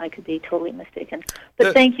know, and I could be totally mistaken.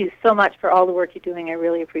 But thank you so much for all the work you're doing. I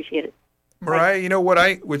really appreciate it. Mariah, what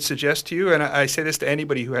I would suggest to you, and I say this to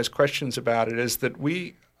anybody who has questions about it, is that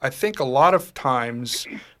I think a lot of times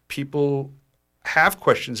people have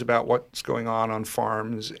questions about what's going on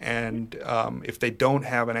farms, and if they don't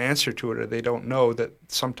have an answer to it or they don't know, that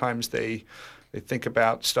sometimes they think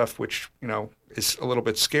about stuff which is a little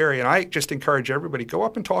bit scary. And I just encourage everybody, go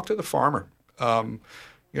up and talk to the farmer.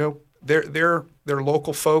 They're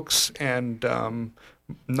local folks, and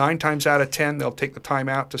 9 times out of 10 they'll take the time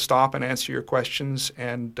out to stop and answer your questions.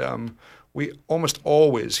 And we almost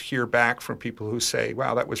always hear back from people who say,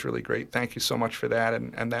 wow, that was really great. Thank you so much for that.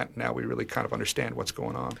 And that now we really kind of understand what's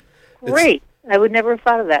going on. Great. I would never have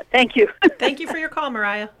thought of that. Thank you. Thank you for your call,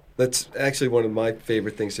 Mariah. That's actually one of my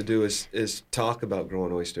favorite things to do is talk about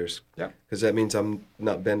growing oysters. Yeah. Because that means I'm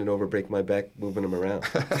not bending over, breaking my back, moving them around.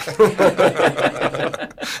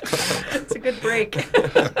 It's a good break.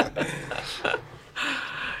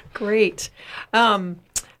 Great.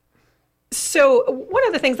 So one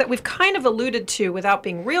of the things that we've kind of alluded to without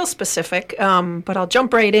being real specific, but I'll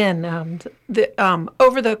jump right in.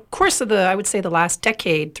 Over the course of I would say the last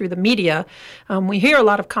decade through the media, we hear a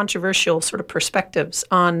lot of controversial sort of perspectives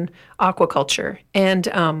on aquaculture. And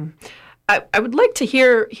I would like to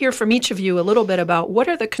hear from each of you a little bit about what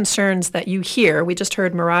are the concerns that you hear. We just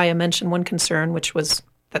heard Mariah mention one concern, which was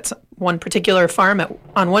that's one particular farm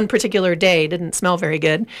on one particular day didn't smell very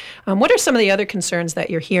good. What are some of the other concerns that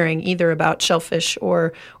you're hearing, either about shellfish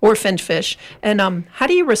or finned fish? And how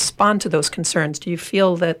do you respond to those concerns? Do you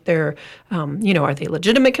feel that they're, are they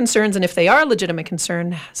legitimate concerns? And if they are legitimate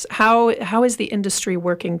concerns, how is the industry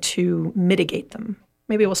working to mitigate them?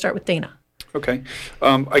 Maybe we'll start with Dana. Okay.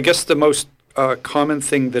 I guess the most common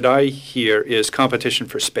thing that I hear is competition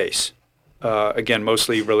for space. Again,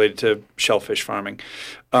 mostly related to shellfish farming.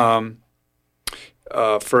 For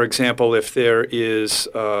example, if there is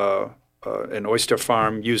an oyster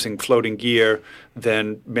farm using floating gear,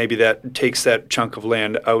 then maybe that takes that chunk of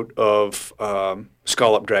land out of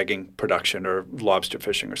scallop dragging production or lobster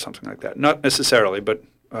fishing or something like that. Not necessarily, but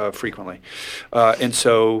frequently. And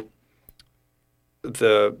so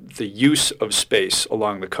the use of space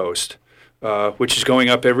along the coast, which is going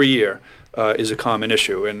up every year, is a common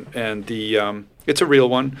issue, and it's a real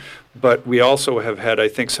one. But we also have had, I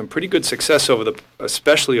think, some pretty good success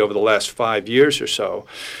especially over the last 5 years or so,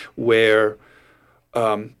 where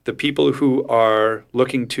the people who are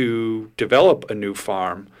looking to develop a new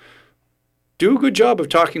farm do a good job of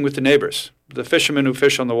talking with the neighbors, the fishermen who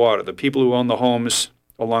fish on the water, the people who own the homes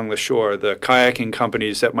along the shore, the kayaking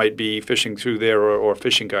companies that might be fishing through there, or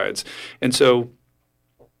fishing guides, and so.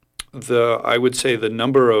 I would say the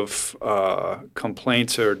number of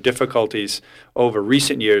complaints or difficulties over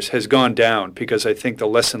recent years has gone down, because I think the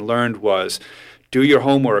lesson learned was do your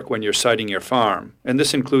homework when you're siting your farm. And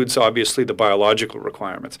this includes obviously the biological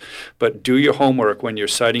requirements, but do your homework when you're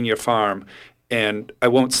siting your farm. And I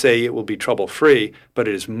won't say it will be trouble-free, but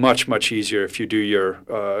it is much, much easier if you do your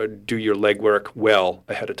legwork well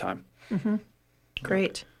ahead of time. Mm-hmm.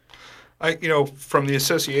 Great. From the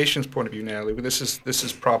association's point of view, Natalie, this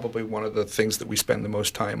is probably one of the things that we spend the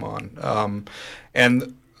most time on.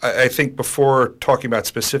 And I think before talking about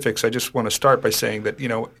specifics, I just want to start by saying that,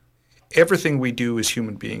 everything we do as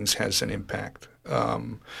human beings has an impact.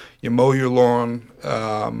 You mow your lawn,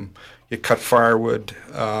 you cut firewood,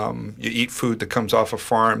 you eat food that comes off a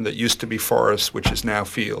farm that used to be forests, which is now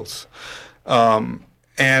fields. And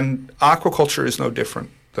aquaculture is no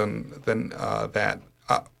different than that.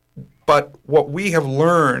 But what we have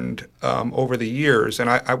learned over the years, and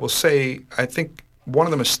I will say, I think one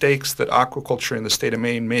of the mistakes that aquaculture in the state of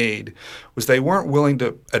Maine made was they weren't willing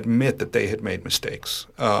to admit that they had made mistakes.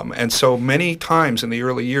 And so many times in the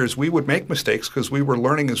early years, we would make mistakes because we were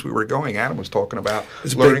learning as we were going. Adam was talking about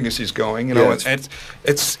learning as he's going. And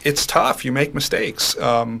it's tough. You make mistakes.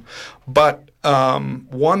 But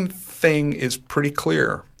one thing is pretty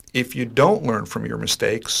clear. If you don't learn from your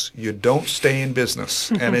mistakes, you don't stay in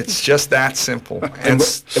business, and it's just that simple. And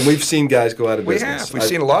we've seen guys go out of business. We have. We've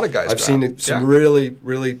seen a lot of guys. I've seen some really,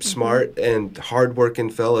 really smart and hard-working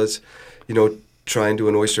fellas, try and do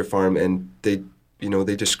an oyster farm, and they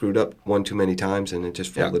just screwed up one too many times, and it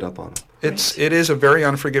just folded up on them. It is a very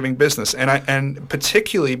unforgiving business, and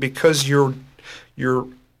particularly because you're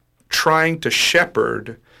trying to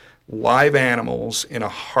shepherd live animals in a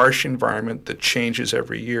harsh environment that changes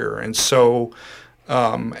every year. And so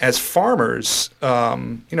as farmers,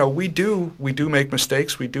 we do make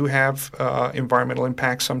mistakes. We do have environmental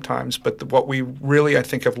impacts sometimes. But what we really, I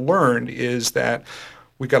think, have learned is that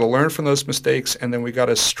we got to learn from those mistakes, and then we got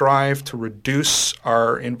to strive to reduce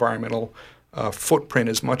our environmental footprint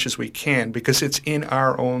as much as we can, because it's in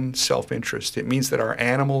our own self-interest. It means that our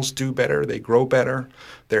animals do better, they grow better,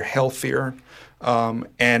 they're healthier,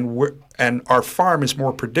 and our farm is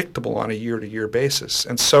more predictable on a year-to-year basis.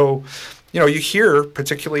 And so, you hear,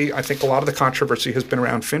 particularly, I think a lot of the controversy has been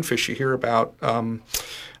around finfish. You hear about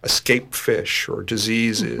escaped fish or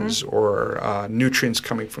diseases or nutrients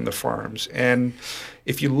coming from the farms. And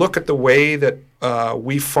if you look at the way that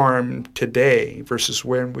we farm today versus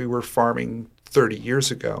when we were farming 30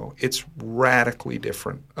 years ago, it's radically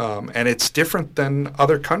different. And it's different than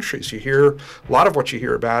other countries. You hear, a lot of what you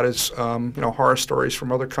hear about is, horror stories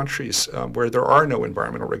from other countries where there are no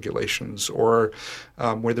environmental regulations, or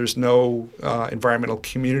where there's no environmental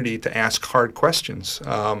community to ask hard questions.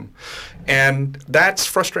 And that's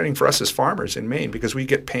frustrating for us as farmers in Maine, because we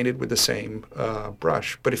get painted with the same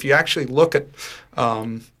brush. But if you actually look at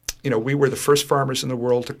we were the first farmers in the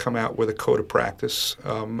world to come out with a code of practice.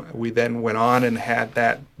 We then went on and had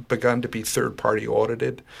that begun to be third-party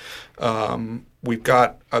audited. We've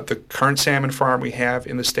got the current salmon farm we have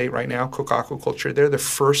in the state right now, Cook Aquaculture. They're the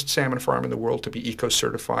first salmon farm in the world to be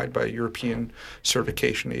eco-certified by a European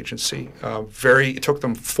certification agency. It took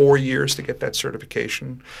them 4 years to get that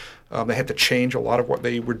certification. They had to change a lot of what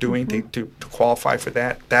they were doing to qualify for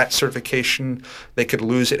that. That certification, they could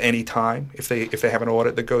lose at any time if they have an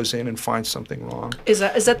audit that goes in and finds something wrong. Is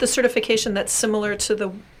that the certification that's similar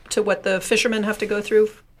to what the fishermen have to go through?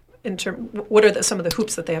 What are some of the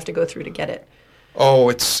hoops that they have to go through to get it? Oh,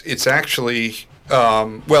 it's actually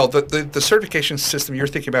the certification system you're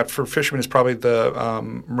thinking about for fishermen is probably the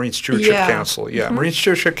Marine Stewardship Council. Yeah, Marine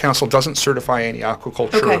Stewardship Council doesn't certify any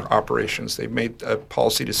aquaculture operations. They've made a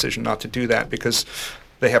policy decision not to do that because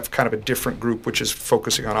they have kind of a different group which is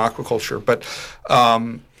focusing on aquaculture. But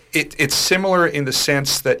it's similar in the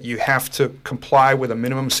sense that you have to comply with a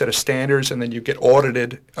minimum set of standards, and then you get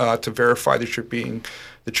audited to verify that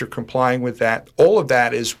you're complying with that. All of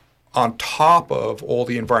that is on top of all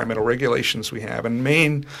the environmental regulations we have. And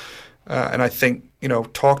Maine, and I think,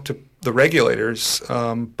 talk to the regulators,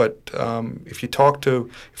 but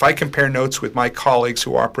if I compare notes with my colleagues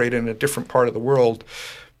who operate in a different part of the world,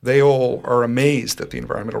 they all are amazed at the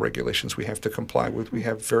environmental regulations we have to comply with. We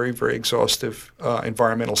have very, very exhaustive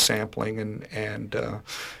environmental sampling and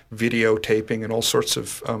videotaping and all sorts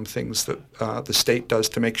of things that the state does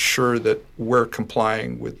to make sure that we're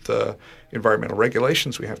complying with the environmental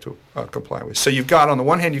regulations we have to comply with. So you've got, on the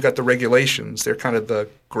one hand, you've got the regulations. They're kind of the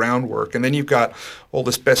groundwork. And then you've got all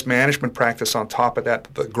this best management practice on top of that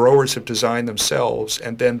the growers have designed themselves.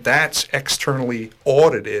 And then that's externally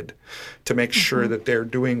audited to make sure that they're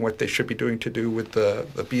doing what they should be doing to do with the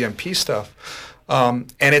BMP stuff.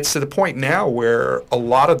 And it's to the point now where a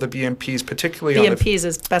lot of the BMPs, particularly BMPs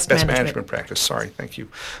is best management practice. Sorry, thank you.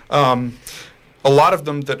 A lot of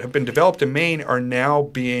them that have been developed in Maine are now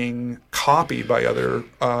being copied by other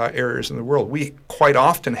areas in the world. We quite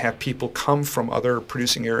often have people come from other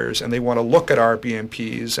producing areas, and they want to look at our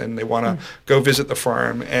BMPs, and they want to go visit the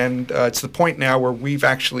farm. And it's the point now where we've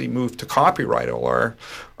actually moved to copyright all our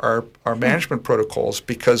management protocols,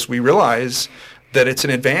 because we realize that it's an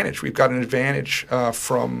advantage. We've got an advantage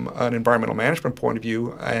from an environmental management point of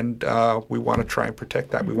view, and we want to try and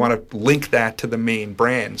protect that. We want to link that to the Maine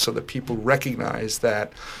brand so that people recognize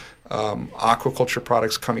that aquaculture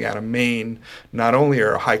products coming out of Maine not only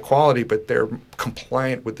are high quality, but they're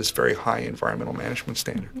compliant with this very high environmental management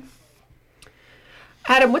standard.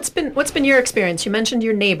 Adam, what's been your experience? You mentioned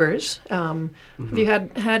your neighbors. Have you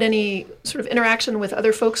had any sort of interaction with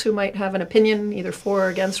other folks who might have an opinion, either for or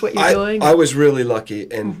against what you're doing? I was really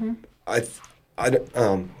lucky, and I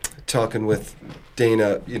talking with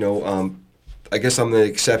Dana, I guess I'm the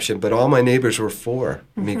exception, but all my neighbors were for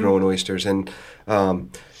me growing oysters, and they're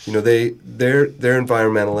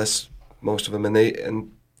environmentalists, most of them,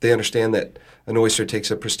 and they understand that an oyster takes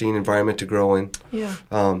a pristine environment to grow in. Yeah.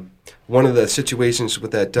 One of the situations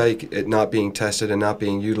with that dike, it not being tested and not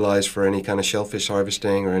being utilized for any kind of shellfish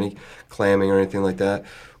harvesting or any clamming or anything like that,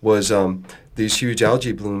 was these huge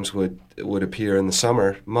algae blooms would appear in the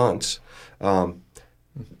summer months,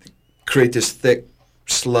 create this thick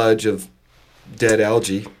sludge of dead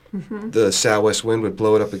algae. The southwest wind would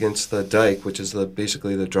blow it up against the dike, which is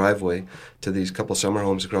basically the driveway to these couple summer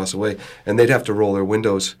homes across the way, and they'd have to roll their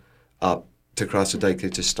windows up to cross the dike.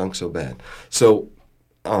 It just stunk so bad. So,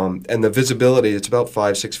 and the visibility, it's about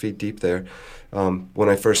 5-6 feet deep there. When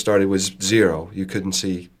I first started, was zero. You couldn't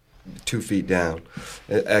see 2 feet down.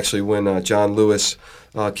 Actually, when John Lewis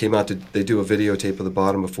came out, they do a videotape of the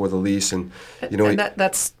bottom before the lease, and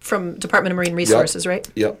that's from Department of Marine Resources, right?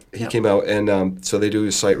 Yep. He came out, and so they do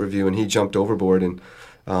a site review, and he jumped overboard, and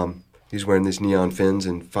he's wearing these neon fins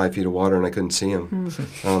in 5 feet of water, and I couldn't see him.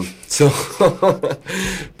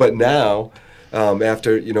 But now,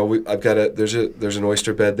 after I've got there's an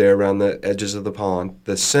oyster bed there around the edges of the pond.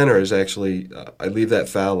 The center is actually I leave that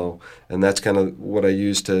fallow, and that's kind of what I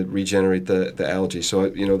use to regenerate the algae. So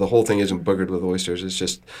the whole thing isn't boogered with oysters. It's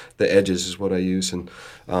just the edges is what I use. And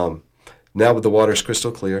now the water's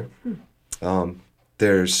crystal clear.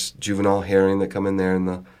 There's juvenile herring that come in there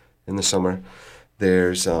in the summer.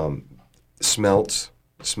 There's smelt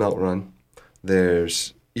run.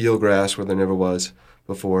 There's eelgrass where there never was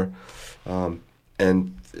before,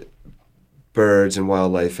 and birds and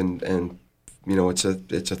wildlife, and it's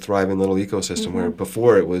a thriving little ecosystem where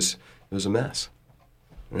before it was a mess,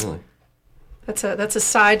 really. That's a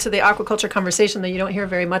side to the aquaculture conversation that you don't hear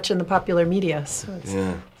very much in the popular media. So it's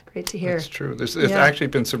great to hear. That's true. There's actually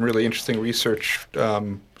been some really interesting research,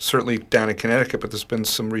 certainly down in Connecticut, but there's been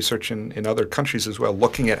some research in other countries as well,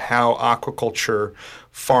 looking at how aquaculture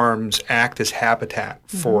farms act as habitat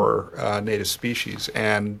for native species.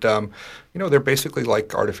 And, they're basically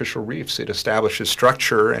like artificial reefs. It establishes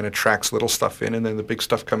structure and attracts little stuff in, and then the big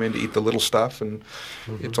stuff come in to eat the little stuff, and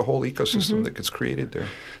it's a whole ecosystem that gets created there.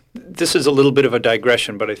 This is a little bit of a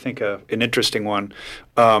digression, but I think an interesting one.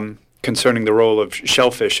 Concerning the role of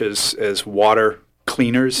shellfish as water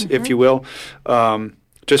cleaners, if you will.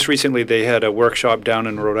 Just recently they had a workshop down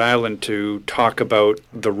in Rhode Island to talk about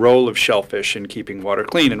the role of shellfish in keeping water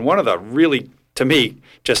clean. And one of the really, to me,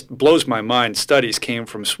 just blows my mind studies came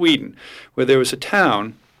from Sweden, where there was a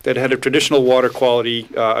town that had a traditional water quality,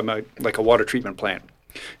 like a water treatment plant.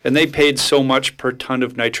 And they paid so much per ton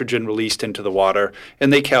of nitrogen released into the water,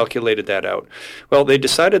 and they calculated that out. Well, they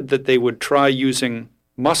decided that they would try using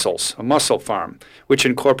mussels, a mussel farm, which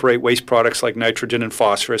incorporate waste products like nitrogen and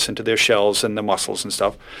phosphorus into their shells and the mussels and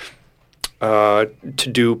stuff, to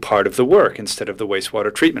do part of the work instead of the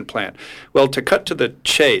wastewater treatment plant. Well, to cut to the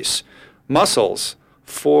chase, mussels,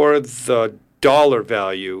 for the dollar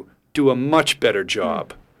value, do a much better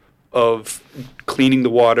job of cleaning the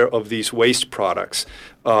water of these waste products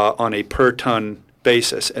on a per ton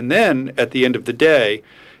basis. And then at the end of the day,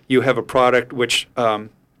 you have a product which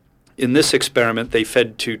in this experiment, they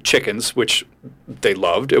fed to chickens, which they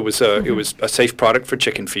loved. It was a safe product for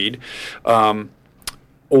chicken feed,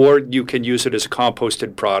 or you can use it as a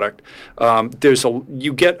composted product.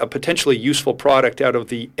 You get a potentially useful product out of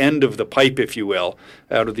the end of the pipe, if you will,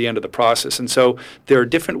 out of the end of the process. And so there are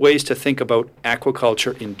different ways to think about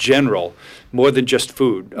aquaculture in general, more than just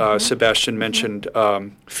food. Sebastian mentioned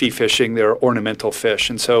fee fishing. There are ornamental fish,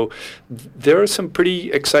 and so there are some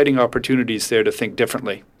pretty exciting opportunities there to think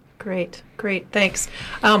differently. Great, thanks.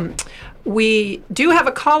 We do have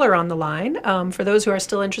a caller on the line. For those who are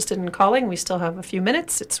still interested in calling, we still have a few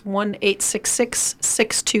minutes. It's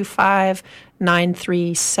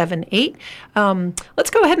 1-866-625-9378.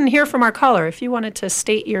 Let's go ahead and hear from our caller. If you wanted to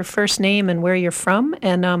state your first name and where you're from,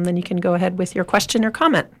 and then you can go ahead with your question or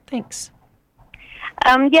comment. Thanks.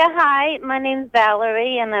 Hi. My name's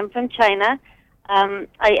Valerie, and I'm from China.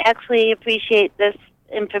 I actually appreciate this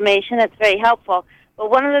information. It's very helpful. But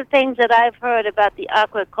one of the things that I've heard about the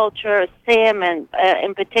aquaculture of salmon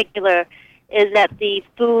in particular is that the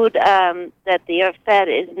food that they are fed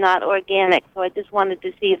is not organic. So I just wanted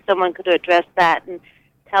to see if someone could address that and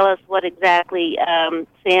tell us what exactly raised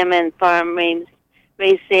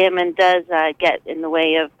salmon does get in the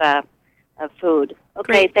way of food.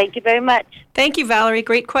 Okay, Great. Thank you very much. Thank you, Valerie.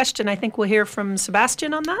 Great question. I think we'll hear from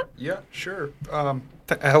Sebastian on that. Yeah, sure.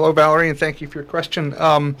 Hello, Valerie, and thank you for your question.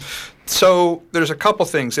 So there's a couple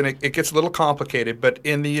things, and it gets a little complicated, but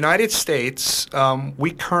in the United States,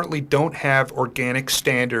 we currently don't have organic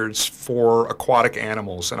standards for aquatic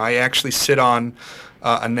animals, and I actually sit on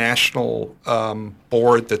a national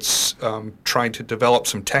board that's trying to develop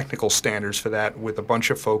some technical standards for that with a bunch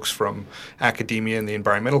of folks from academia and the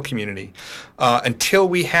environmental community. Until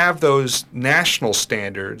we have those national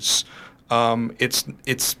standards,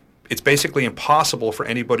 it's basically impossible for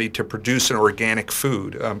anybody to produce an organic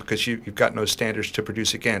food because you've got no standards to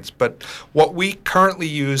produce against. But what we currently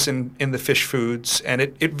use in the fish foods, and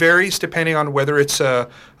it varies depending on whether it's a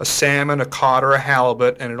salmon, a cod, or a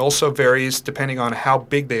halibut, and it also varies depending on how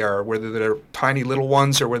big they are, whether they're tiny little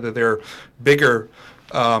ones or whether they're bigger,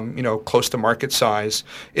 close to market size.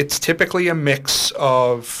 It's typically a mix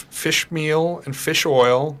of fish meal and fish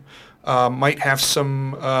oil. Might have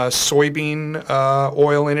some soybean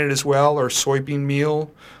oil in it as well, or soybean meal,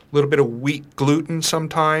 little bit of wheat gluten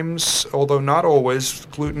sometimes, although not always.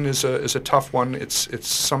 Gluten is a tough one. It's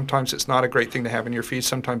sometimes it's not a great thing to have in your feed.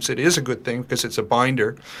 Sometimes it is a good thing because it's a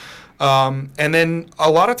binder. And then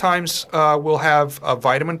a lot of times we'll have a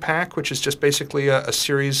vitamin pack, which is just basically a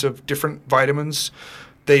series of different vitamins.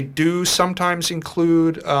 They do sometimes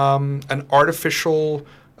include an artificial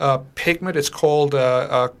pigment. It's called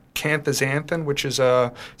canthaxanthin, which is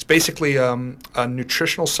it's basically a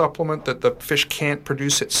nutritional supplement that the fish can't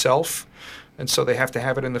produce itself, and so they have to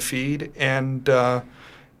have it in the feed. And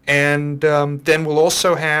then we'll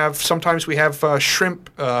also have, sometimes we have shrimp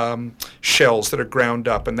shells that are ground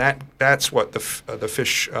up, and that's what the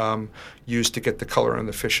fish use to get the color on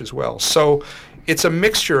the fish as well. So it's a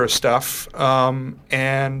mixture of stuff,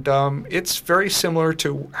 and it's very similar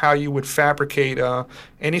to how you would fabricate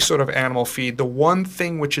any sort of animal feed. The one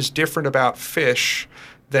thing which is different about fish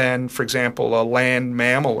than, for example, a land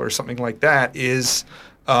mammal or something like that is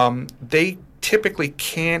they typically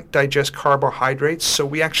can't digest carbohydrates, so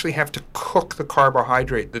we actually have to cook the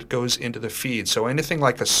carbohydrate that goes into the feed. So anything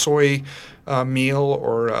like a soy meal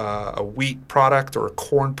or a wheat product or a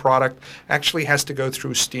corn product actually has to go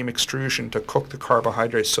through steam extrusion to cook the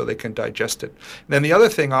carbohydrates so they can digest it. And then the other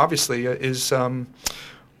thing, obviously, is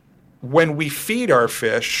when we feed our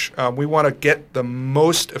fish, we want to get the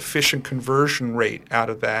most efficient conversion rate out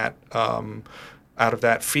of that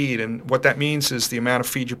feed, and what that means is the amount of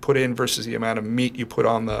feed you put in versus the amount of meat you put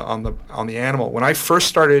on the animal. When I first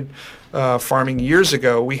started farming years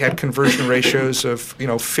ago, we had conversion ratios of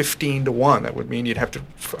 15 to 1. That would mean you'd have to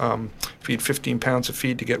feed 15 pounds of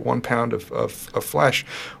feed to get 1 pound of flesh.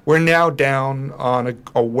 We're now down on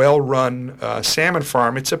a well-run salmon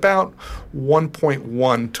farm. It's about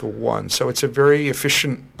 1.1 to 1, so it's a very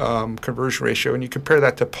efficient conversion ratio. And you compare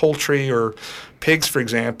that to poultry or pigs, for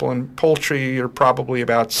example, and poultry are probably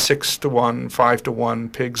about 6 to 1, 5 to 1.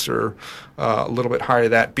 Pigs are a little bit higher.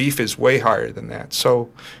 That beef is way higher than that. So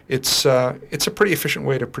it's a pretty efficient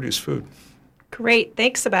way to produce food. Great.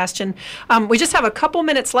 Thanks, Sebastian. We just have a couple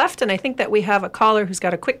minutes left, and I think that we have a caller who's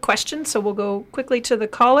got a quick question, so we'll go quickly to the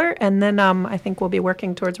caller, and then I think we'll be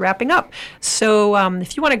working towards wrapping up. So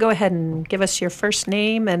if you want to go ahead and give us your first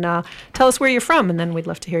name and tell us where you're from, and then we'd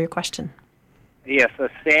love to hear your question. Yes,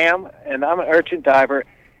 Sam, and I'm an urchin diver,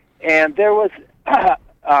 and there was a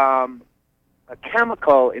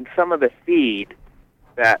chemical in some of the feed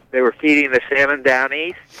that they were feeding the salmon down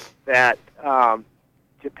east that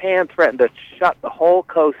Japan threatened to shut the whole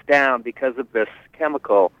coast down because of this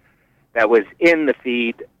chemical that was in the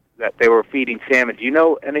feed that they were feeding salmon. Do you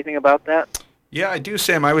know anything about that? Yeah, I do,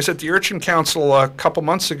 Sam. I was at the Urchin Council a couple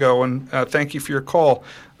months ago, and thank you for your call.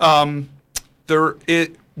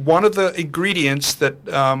 One of the ingredients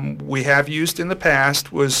that we have used in the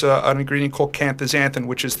past was an ingredient called canthaxanthin,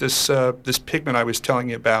 which is this pigment I was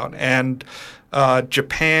telling you about. And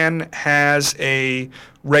Japan has a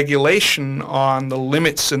regulation on the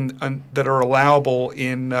limits that are allowable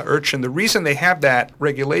in urchin. The reason they have that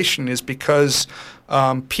regulation is because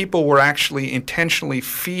people were actually intentionally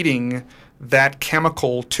feeding that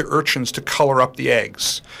chemical to urchins to color up the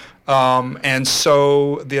eggs. And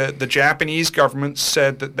so the Japanese government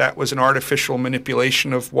said that was an artificial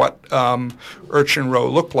manipulation of what urchin roe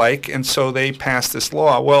looked like, and so they passed this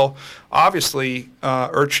law. Well, obviously,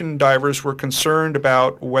 urchin divers were concerned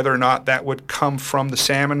about whether or not that would come from the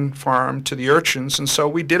salmon farm to the urchins, and so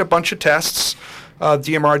we did a bunch of tests.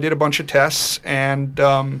 DMR did a bunch of tests, and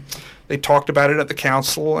they talked about it at the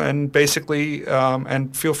council, and basically,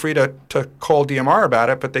 and feel free to call DMR about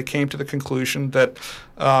it, but they came to the conclusion that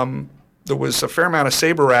there was a fair amount of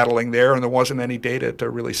saber rattling there, and there wasn't any data to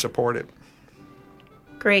really support it.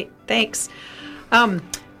 Great, thanks.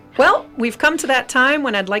 Well, we've come to that time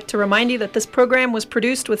when I'd like to remind you that this program was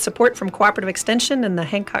produced with support from Cooperative Extension and the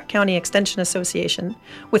Hancock County Extension Association.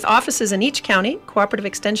 With offices in each county, Cooperative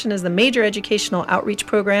Extension is the major educational outreach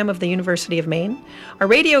program of the University of Maine. Our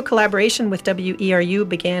radio collaboration with WERU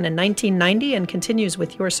began in 1990 and continues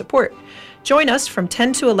with your support. Join us from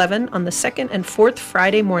 10 to 11 on the second and fourth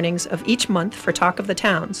Friday mornings of each month for Talk of the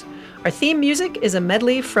Towns. Our theme music is a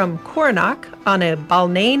medley from Coronach on a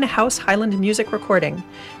Balnain House Highland music recording.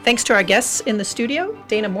 Thanks to our guests in the studio,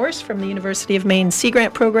 Dana Morse from the University of Maine Sea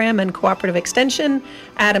Grant Program and Cooperative Extension,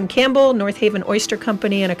 Adam Campbell, North Haven Oyster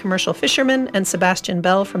Company and a commercial fisherman, and Sebastian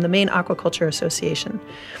Bell from the Maine Aquaculture Association.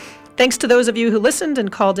 Thanks to those of you who listened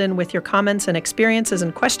and called in with your comments and experiences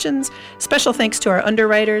and questions. Special thanks to our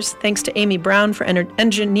underwriters. Thanks to Amy Brown for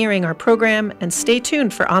engineering our program. And stay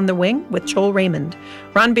tuned for On the Wing with Joel Raymond.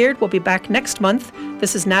 Ron Beard will be back next month.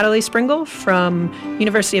 This is Natalie Springle from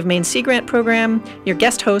University of Maine Sea Grant Program, your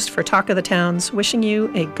guest host for Talk of the Towns, wishing you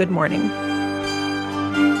a good morning.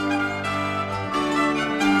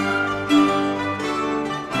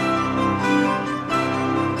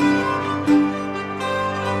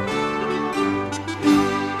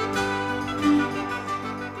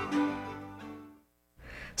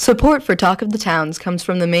 Support for Talk of the Towns comes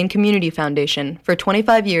from the Maine Community Foundation, for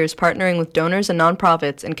 25 years partnering with donors and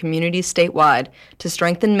nonprofits and communities statewide to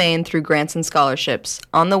strengthen Maine through grants and scholarships,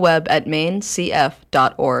 on the web at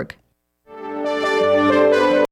mainecf.org.